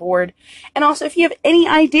we are bored. And also, if you have any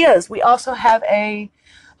ideas, we also have a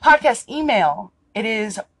podcast email. It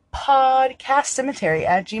is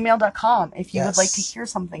podcastcemetery@gmail.com if you would like to hear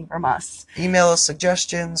something from us. Email us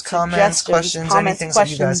suggestions, comments, questions, anything that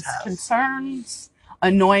you guys have. Concerns,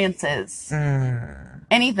 annoyances,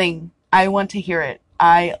 anything. I want to hear it.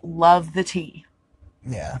 I love the tea.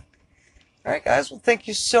 Yeah. All right, guys. Well, thank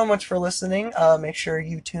you so much for listening. Make sure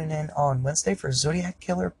you tune in on Wednesday for Zodiac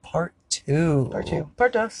Killer Part 2.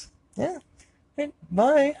 Part dos. Yeah.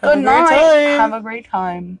 Bye. Good night. Have a great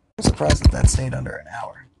time. I'm surprised that stayed under an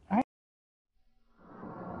hour.